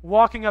knees,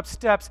 walking up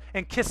steps,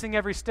 and kissing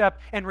every step,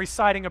 and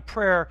reciting a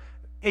prayer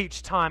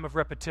each time of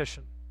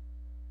repetition.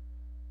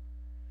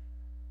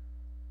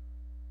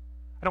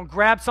 I don't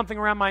grab something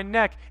around my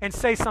neck and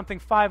say something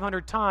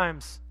 500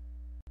 times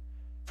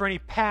for any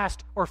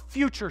past or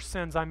future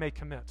sins I may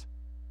commit.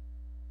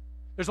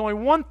 There's only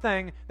one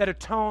thing that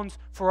atones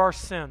for our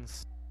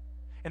sins,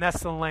 and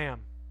that's the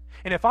Lamb.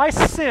 And if I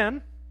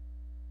sin,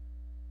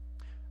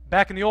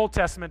 back in the Old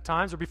Testament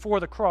times or before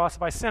the cross,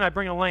 if I sin, I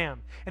bring a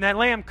lamb. And that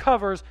lamb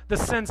covers the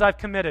sins I've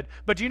committed.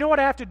 But do you know what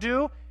I have to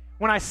do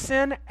when I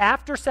sin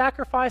after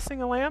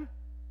sacrificing a lamb?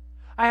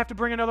 I have to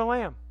bring another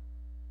lamb.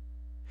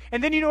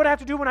 And then you know what I have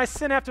to do when I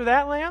sin after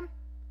that lamb?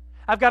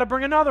 I've got to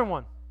bring another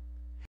one.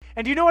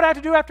 And do you know what I have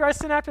to do after I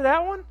sin after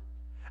that one?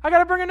 I got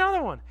to bring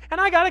another one.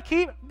 And I got to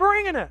keep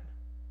bringing it.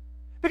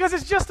 Because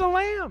it's just a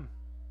lamb.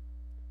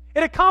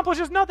 It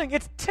accomplishes nothing.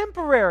 It's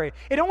temporary.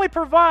 It only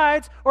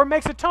provides or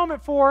makes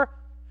atonement for,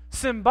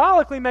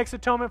 symbolically makes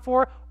atonement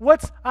for,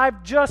 what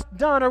I've just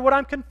done or what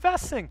I'm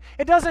confessing.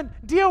 It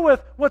doesn't deal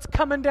with what's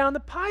coming down the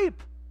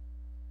pipe.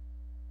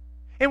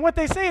 And what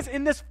they say is,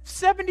 in this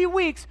 70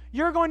 weeks,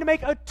 you're going to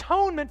make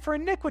atonement for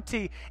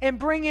iniquity and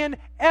bring in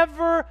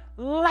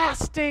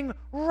everlasting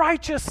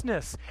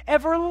righteousness.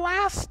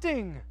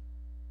 Everlasting.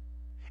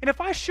 And if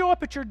I show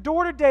up at your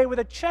door today with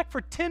a check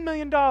for $10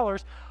 million,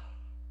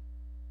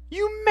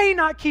 you may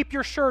not keep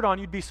your shirt on.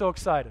 You'd be so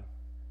excited.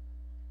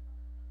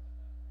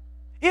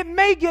 It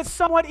may get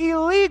somewhat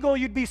illegal.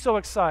 You'd be so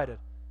excited.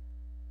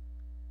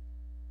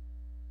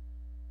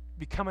 It'd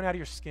be coming out of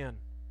your skin.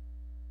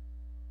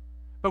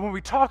 But when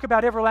we talk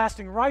about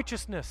everlasting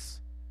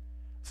righteousness,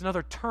 it's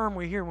another term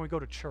we hear when we go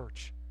to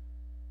church.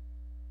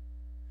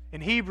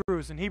 In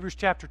Hebrews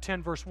chapter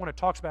 10, verse 1, it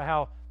talks about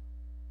how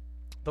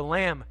the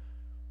Lamb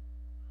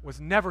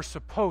was never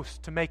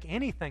supposed to make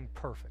anything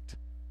perfect.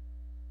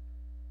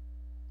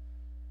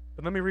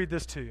 But let me read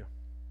this to you.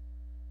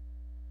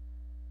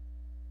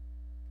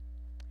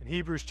 In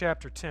Hebrews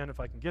chapter 10, if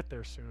I can get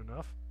there soon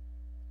enough.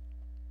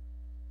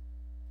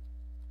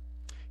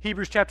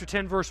 Hebrews chapter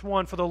 10, verse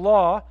 1, for the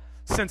law,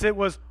 since it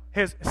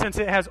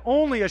has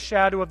only a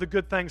shadow of the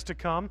good things to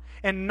come,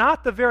 and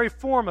not the very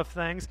form of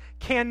things,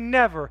 can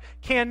never,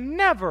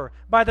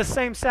 by the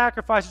same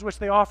sacrifices which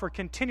they offer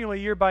continually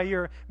year by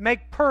year,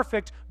 make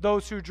perfect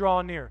those who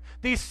draw near.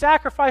 These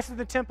sacrifices in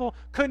the temple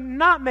could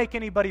not make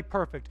anybody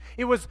perfect.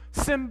 It was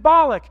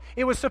symbolic.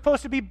 It was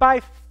supposed to be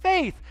by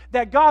faith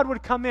that God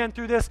would come in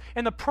through this,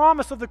 and the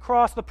promise of the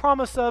cross, the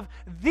promise of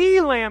the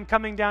Lamb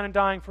coming down and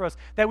dying for us,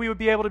 that we would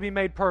be able to be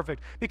made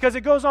perfect. Because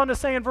it goes on to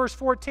say in verse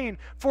 14,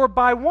 for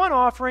by one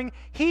offering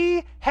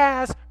he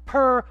has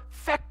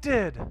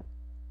perfected.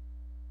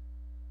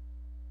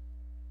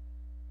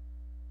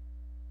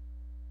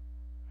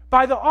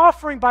 By the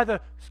offering, by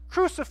the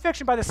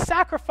crucifixion, by the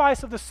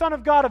sacrifice of the Son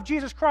of God, of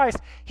Jesus Christ,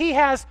 he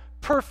has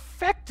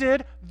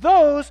perfected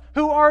those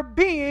who are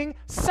being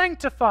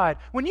sanctified.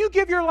 When you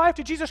give your life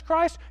to Jesus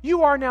Christ,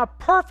 you are now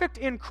perfect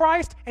in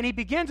Christ, and he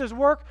begins his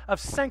work of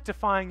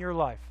sanctifying your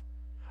life.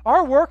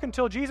 Our work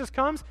until Jesus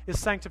comes is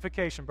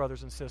sanctification,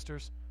 brothers and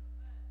sisters.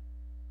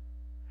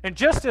 And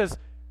just as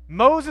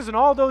Moses and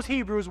all those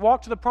Hebrews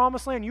walked to the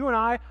promised land, you and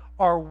I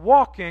are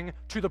walking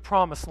to the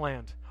promised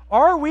land.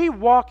 Are we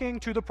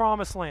walking to the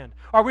promised land?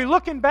 Are we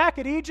looking back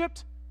at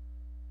Egypt?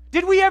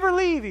 Did we ever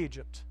leave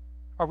Egypt?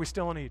 Are we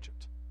still in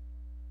Egypt?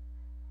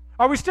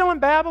 Are we still in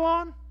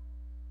Babylon?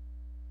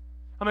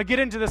 I'm going to get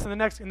into this in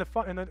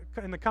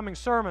the coming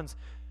sermons.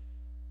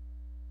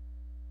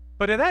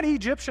 But in that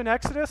Egyptian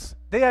exodus,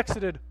 they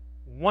exited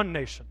one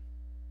nation.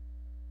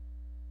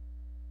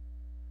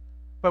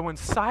 But when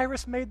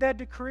Cyrus made that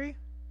decree,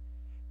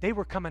 they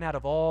were coming out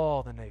of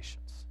all the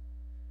nations.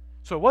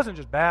 So it wasn't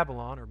just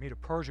Babylon or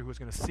Medo-Persia who was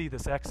going to see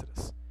this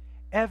exodus.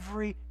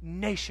 Every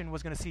nation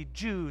was going to see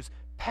Jews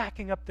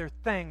packing up their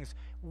things,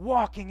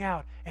 walking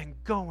out, and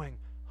going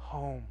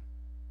home.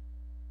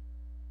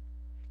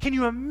 Can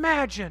you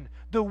imagine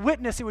the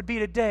witness it would be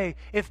today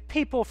if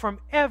people from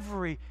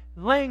every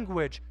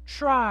language,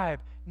 tribe,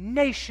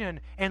 nation,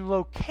 and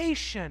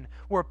location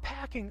were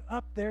packing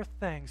up their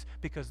things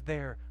because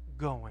they're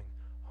going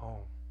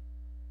home?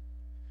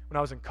 When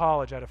I was in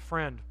college, I had a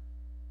friend,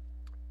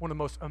 one of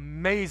the most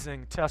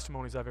amazing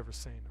testimonies I've ever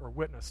seen or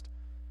witnessed.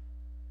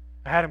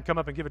 I had him come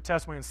up and give a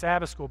testimony in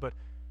Sabbath school, but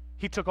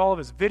he took all of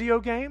his video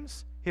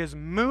games, his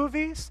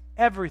movies,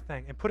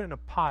 everything, and put it in a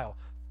pile.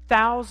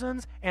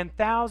 Thousands and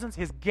thousands,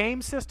 his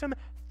game system,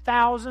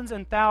 thousands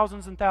and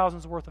thousands and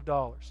thousands worth of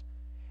dollars.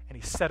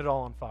 And he set it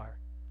all on fire.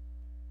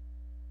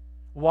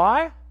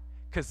 Why?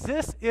 Because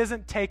this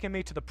isn't taking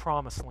me to the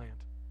promised land.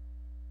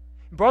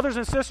 Brothers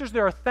and sisters,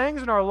 there are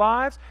things in our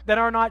lives that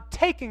are not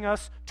taking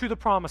us to the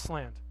promised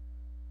land.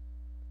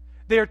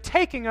 They are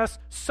taking us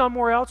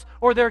somewhere else,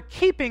 or they're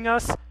keeping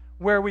us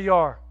where we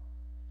are.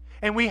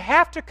 And we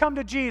have to come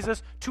to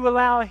Jesus to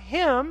allow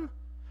Him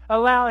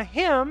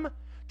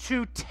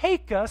to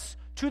take us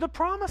to the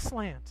promised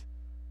land.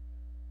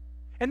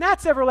 And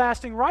that's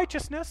everlasting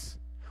righteousness.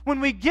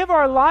 When we give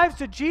our lives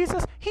to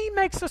Jesus, He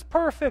makes us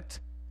perfect.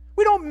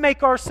 We don't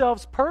make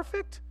ourselves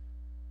perfect.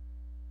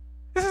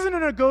 This isn't a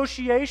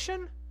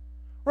negotiation.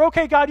 We're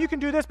okay, God, you can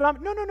do this, but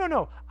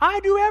No. I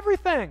do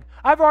everything.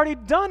 I've already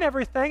done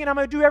everything, and I'm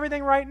going to do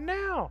everything right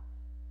now.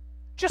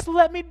 Just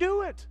let me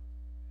do it.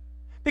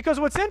 Because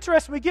what's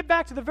interesting, we get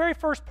back to the very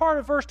first part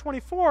of verse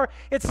 24,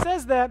 it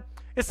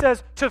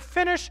says, to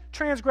finish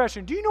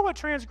transgression. Do you know what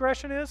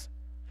transgression is?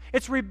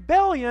 It's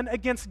rebellion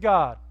against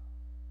God.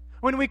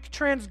 When we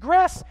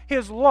transgress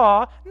His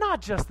law,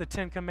 not just the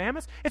Ten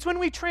Commandments, it's when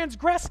we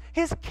transgress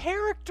His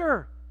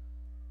character.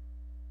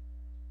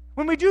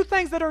 When we do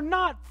things that are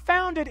not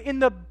founded in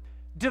the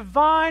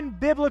divine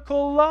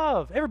biblical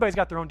love. Everybody's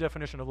got their own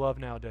definition of love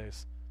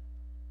nowadays.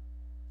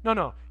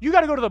 No. You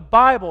got to go to the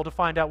Bible to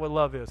find out what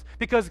love is.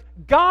 Because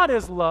God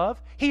is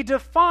love. He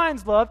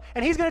defines love,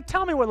 and He's going to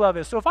tell me what love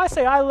is. So if I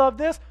say, I love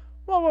this,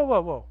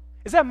 whoa.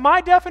 Is that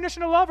my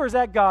definition of love, or is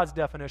that God's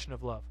definition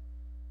of love?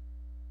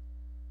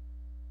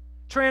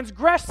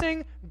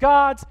 Transgressing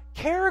God's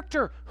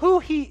character, who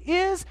He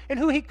is and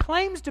who He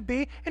claims to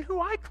be and who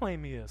I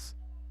claim He is.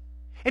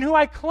 And who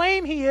I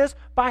claim He is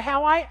by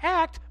how I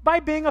act by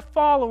being a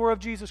follower of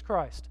Jesus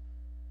Christ.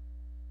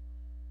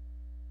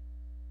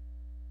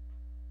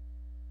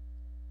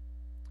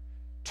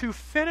 To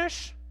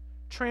finish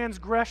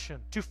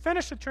transgression, to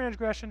finish the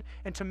transgression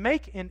and to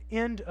make an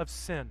end of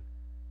sin.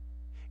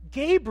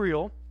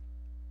 Gabriel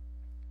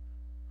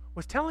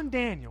was telling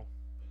Daniel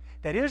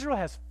that Israel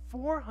has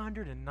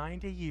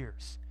 490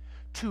 years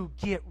to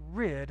get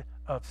rid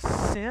of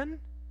sin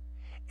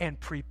and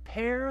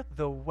prepare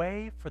the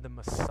way for the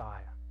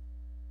Messiah.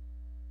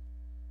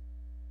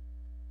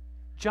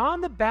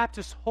 John the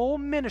Baptist's whole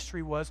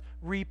ministry was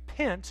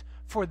repent,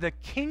 for the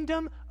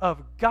kingdom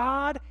of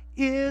God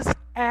is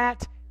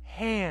at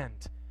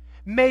hand.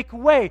 Make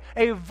way,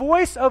 a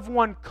voice of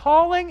one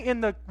calling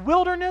in the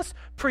wilderness,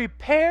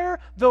 prepare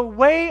the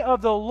way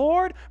of the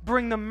Lord,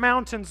 bring the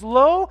mountains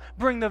low,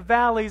 bring the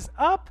valleys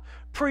up,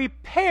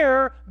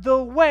 prepare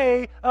the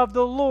way of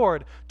the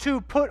Lord,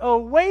 to put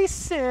away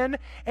sin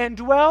and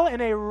dwell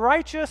in a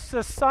righteous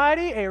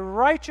society, a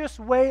righteous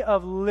way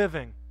of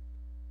living.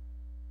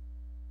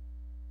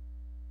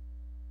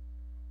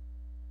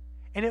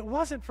 And it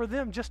wasn't for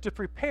them just to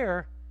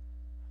prepare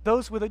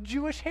those with a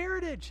Jewish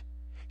heritage.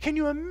 Can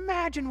you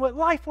imagine what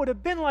life would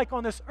have been like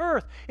on this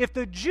earth if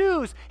the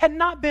Jews had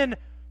not been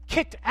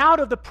kicked out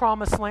of the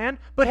promised land,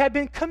 but had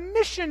been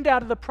commissioned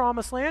out of the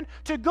promised land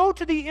to go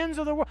to the ends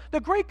of the world?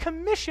 The Great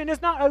Commission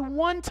is not a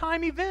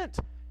one-time event.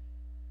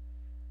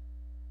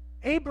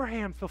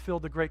 Abraham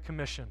fulfilled the Great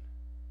Commission.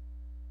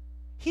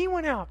 He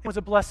went out and was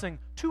a blessing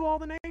to all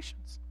the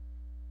nations.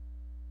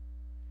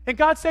 And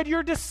God said,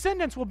 your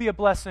descendants will be a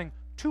blessing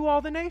to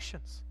all the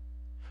nations.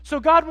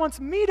 So God wants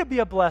me to be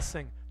a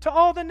blessing to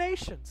all the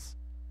nations.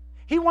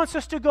 He wants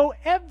us to go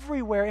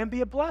everywhere and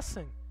be a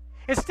blessing.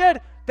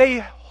 Instead, they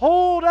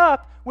holed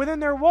up within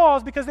their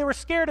walls because they were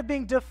scared of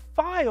being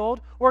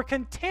defiled or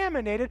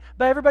contaminated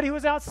by everybody who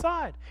was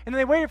outside. And then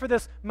they waited for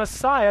this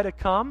Messiah to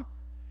come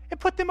and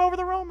put them over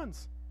the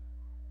Romans.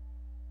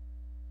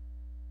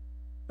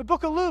 The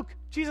book of Luke,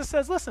 Jesus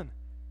says, listen,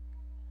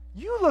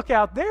 you look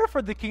out there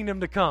for the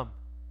kingdom to come.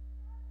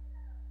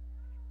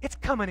 It's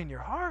coming in your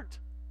heart.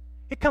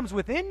 It comes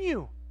within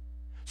you.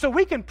 So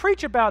we can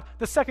preach about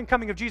the second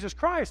coming of Jesus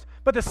Christ,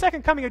 but the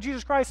second coming of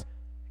Jesus Christ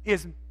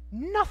is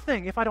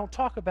nothing if I don't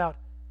talk about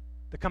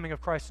the coming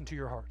of Christ into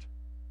your heart.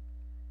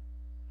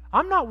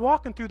 I'm not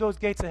walking through those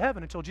gates of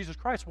heaven until Jesus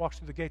Christ walks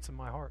through the gates of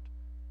my heart.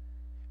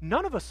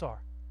 None of us are.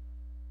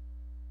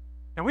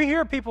 And we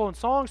hear people in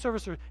song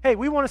service, hey,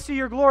 we want to see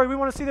your glory, we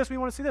want to see this, we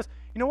want to see this.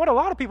 You know what? A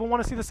lot of people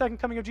want to see the second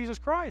coming of Jesus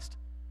Christ.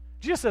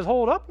 Jesus says,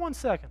 hold up one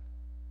second.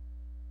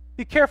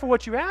 Be careful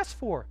what you ask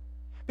for.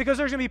 Because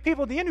there's going to be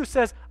people at the end who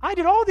says, I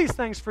did all these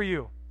things for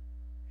you.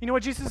 You know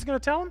what Jesus is going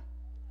to tell them?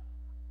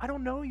 I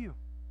don't know you.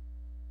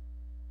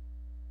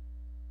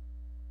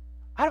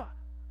 I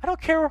don't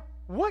care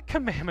what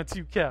commandments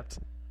you kept.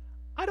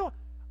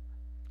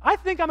 I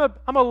think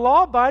I'm a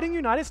law-abiding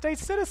United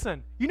States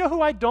citizen. You know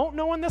who I don't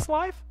know in this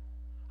life?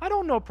 I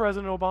don't know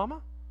President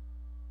Obama.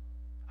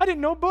 I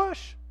didn't know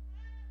Bush.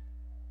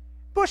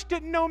 Bush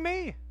didn't know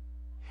me.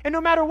 And no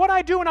matter what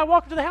I do when I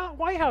walk into the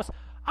White House,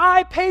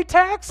 I pay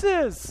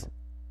taxes.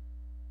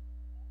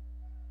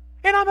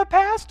 And I'm a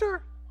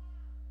pastor.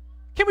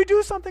 Can we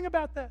do something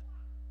about that?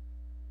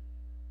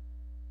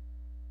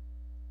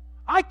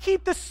 I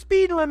keep the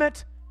speed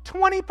limit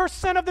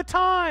 20% of the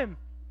time.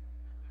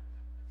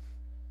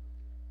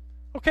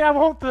 Okay, I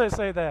won't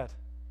say that.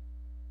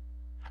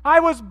 I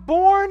was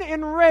born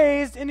and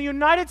raised in the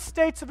United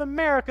States of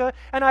America,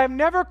 and I have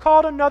never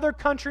called another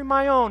country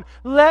my own.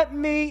 Let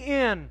me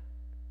in.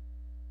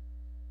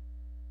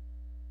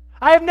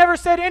 I have never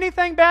said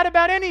anything bad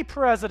about any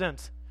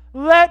president.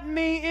 Let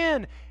me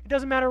in. It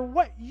doesn't matter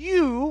what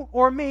you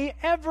or me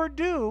ever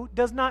do,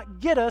 does not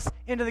get us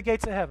into the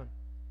gates of heaven.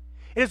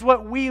 It is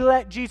what we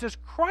let Jesus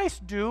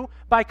Christ do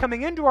by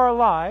coming into our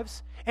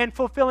lives and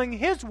fulfilling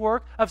His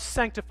work of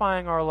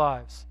sanctifying our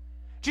lives.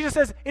 Jesus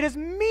says, it is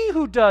me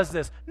who does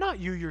this, not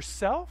you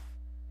yourself.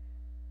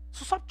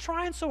 So stop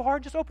trying so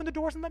hard. Just open the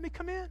doors and let me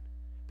come in.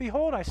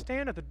 Behold, I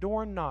stand at the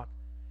door and knock.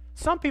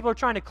 Some people are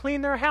trying to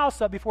clean their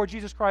house up before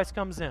Jesus Christ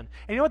comes in. And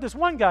you know what this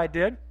one guy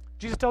did?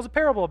 Jesus tells a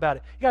parable about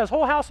it. He got his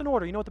whole house in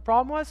order. You know what the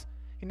problem was?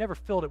 He never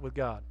filled it with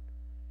God.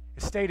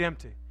 It stayed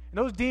empty. And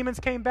those demons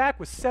came back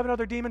with 7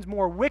 other demons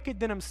more wicked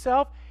than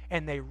himself,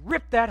 and they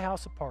ripped that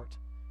house apart.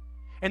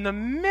 And the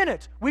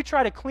minute we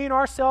try to clean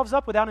ourselves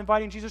up without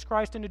inviting Jesus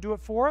Christ in to do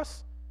it for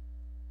us,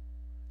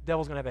 the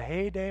devil's going to have a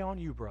heyday on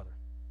you, brother.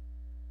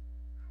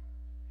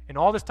 And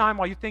all this time,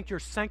 while you think you're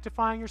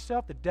sanctifying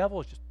yourself, the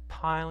devil is just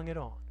piling it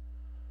on,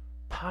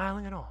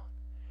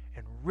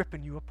 and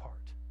ripping you apart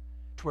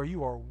to where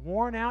you are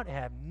worn out and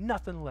have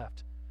nothing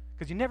left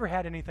because you never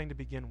had anything to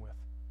begin with.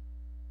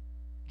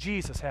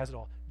 Jesus has it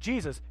all.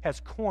 Jesus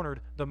has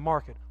cornered the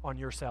market on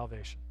your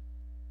salvation.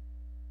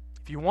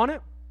 If you want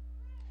it,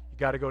 you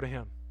got to go to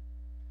Him.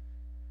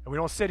 And we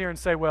don't sit here and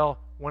say, well,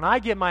 when I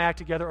get my act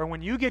together or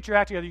when you get your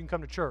act together, you can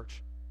come to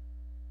church.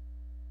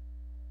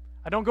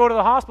 I don't go to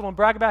the hospital and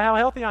brag about how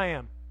healthy I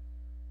am.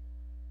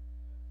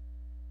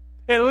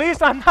 At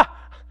least I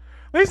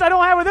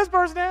don't have what this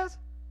person has.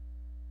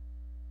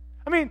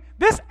 I mean,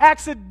 this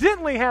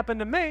accidentally happened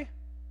to me.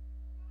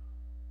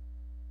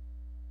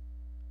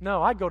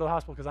 No, I go to the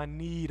hospital because I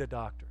need a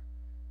doctor.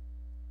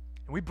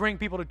 And we bring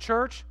people to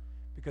church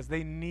because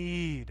they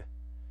need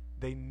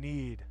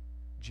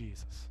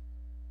Jesus.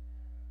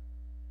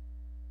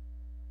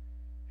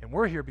 And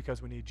we're here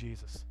because we need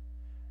Jesus,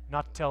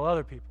 not to tell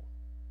other people,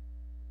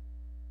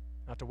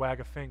 not to wag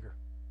a finger.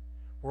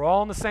 We're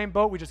all in the same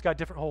boat, we just got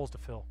different holes to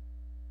fill.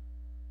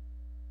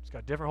 Just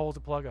got different holes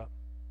to plug up.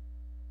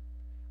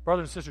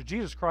 Brothers and sisters,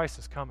 Jesus Christ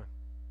is coming.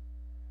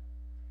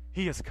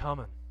 He is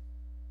coming.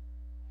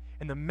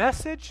 And the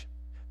message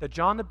that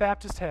John the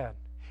Baptist had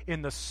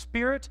in the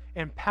spirit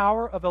and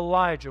power of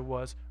Elijah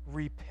was,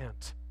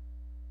 repent.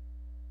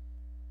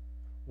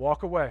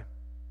 Walk away.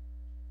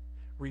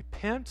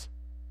 Repent,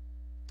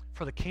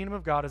 for the kingdom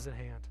of God is at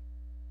hand.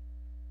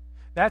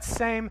 That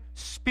same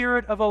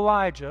spirit of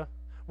Elijah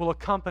will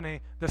accompany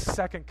the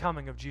second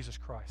coming of Jesus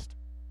Christ.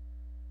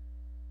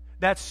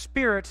 That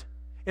spirit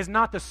is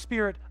not the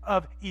spirit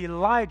of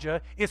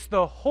Elijah, it's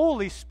the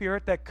Holy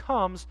Spirit that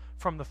comes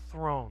from the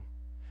throne,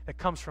 that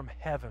comes from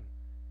heaven.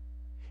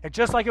 And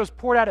just like it was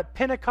poured out at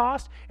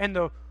Pentecost and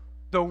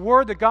the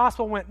word, the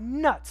gospel went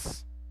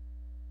nuts,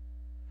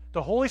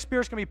 the Holy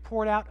Spirit's going to be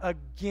poured out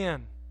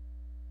again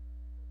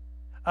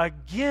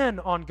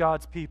on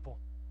God's people.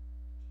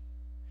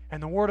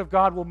 And the Word of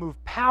God will move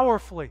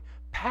powerfully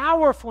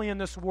in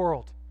this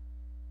world.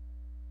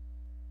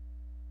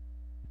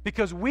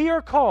 Because we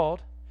are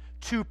called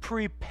to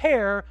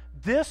prepare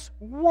this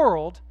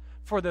world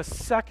for the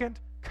second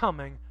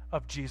coming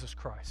of Jesus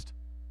Christ.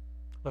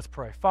 Let's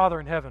pray. Father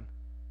in heaven,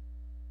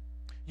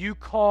 you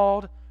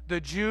called the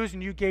Jews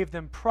and you gave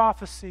them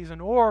prophecies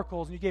and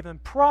oracles, and you gave them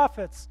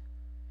prophets.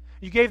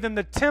 You gave them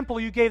the temple,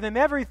 you gave them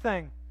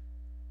everything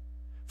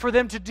for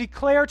them to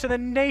declare to the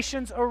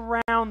nations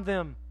around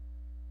them.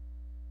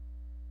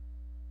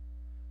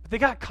 But they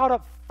got caught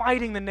up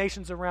fighting the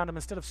nations around them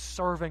instead of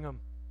serving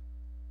them.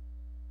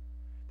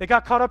 They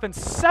got caught up in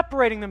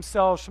separating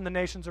themselves from the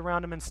nations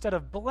around them instead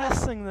of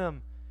blessing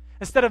them,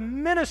 instead of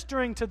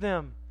ministering to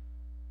them.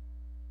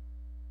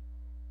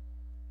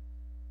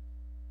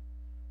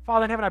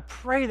 Father in heaven, I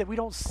pray that we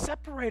don't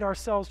separate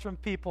ourselves from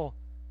people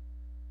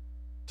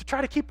to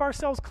try to keep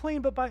ourselves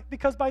clean,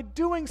 because by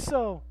doing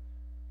so,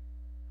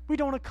 we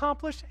don't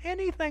accomplish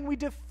anything. We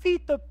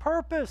defeat the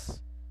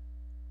purpose.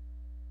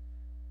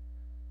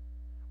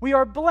 We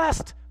are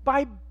blessed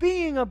by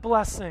being a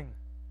blessing.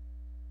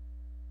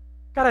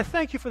 God, I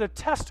thank you for the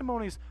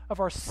testimonies of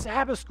our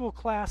Sabbath school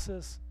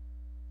classes.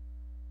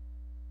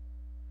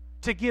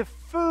 To give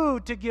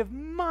food, to give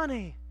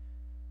money,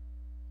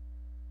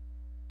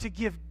 to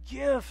give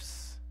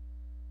gifts.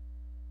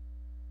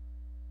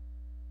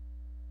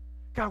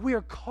 God, we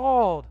are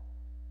called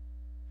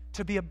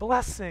to be a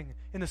blessing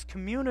in this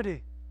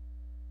community.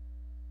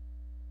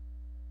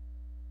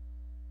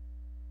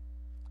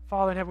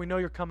 Father in heaven, we know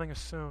you're coming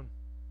soon.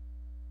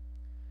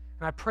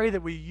 And I pray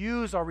that we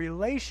use our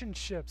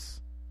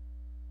relationships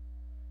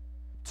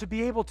to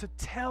be able to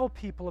tell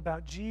people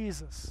about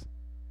Jesus.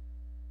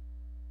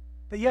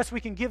 That yes, we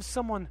can give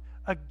someone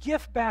a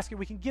gift basket,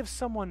 we can give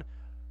someone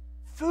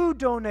food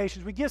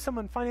donations, we give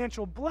someone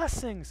financial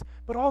blessings,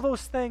 but all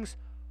those things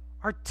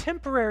are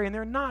temporary and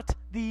they're not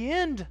the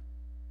end.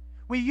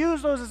 We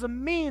use those as a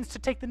means to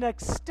take the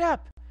next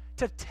step,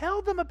 to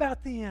tell them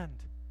about the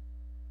end.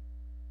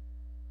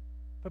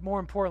 But more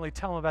importantly,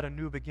 tell them about a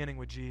new beginning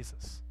with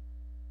Jesus.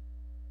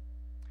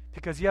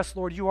 Because yes,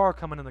 Lord, you are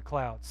coming in the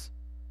clouds.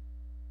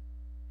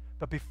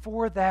 But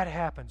before that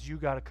happens, you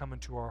got to come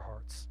into our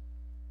hearts.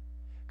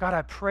 God,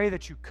 I pray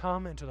that you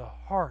come into the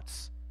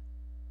hearts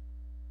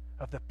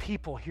of the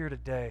people here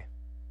today.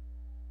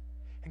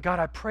 And God,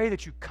 I pray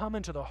that you come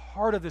into the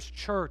heart of this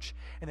church,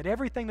 and that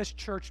everything this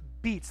church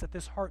beats, that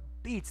this heart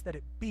beats, that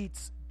it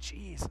beats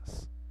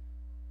Jesus.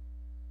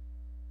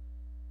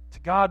 To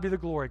God be the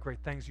glory, great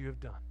things you have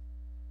done.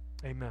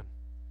 Amen.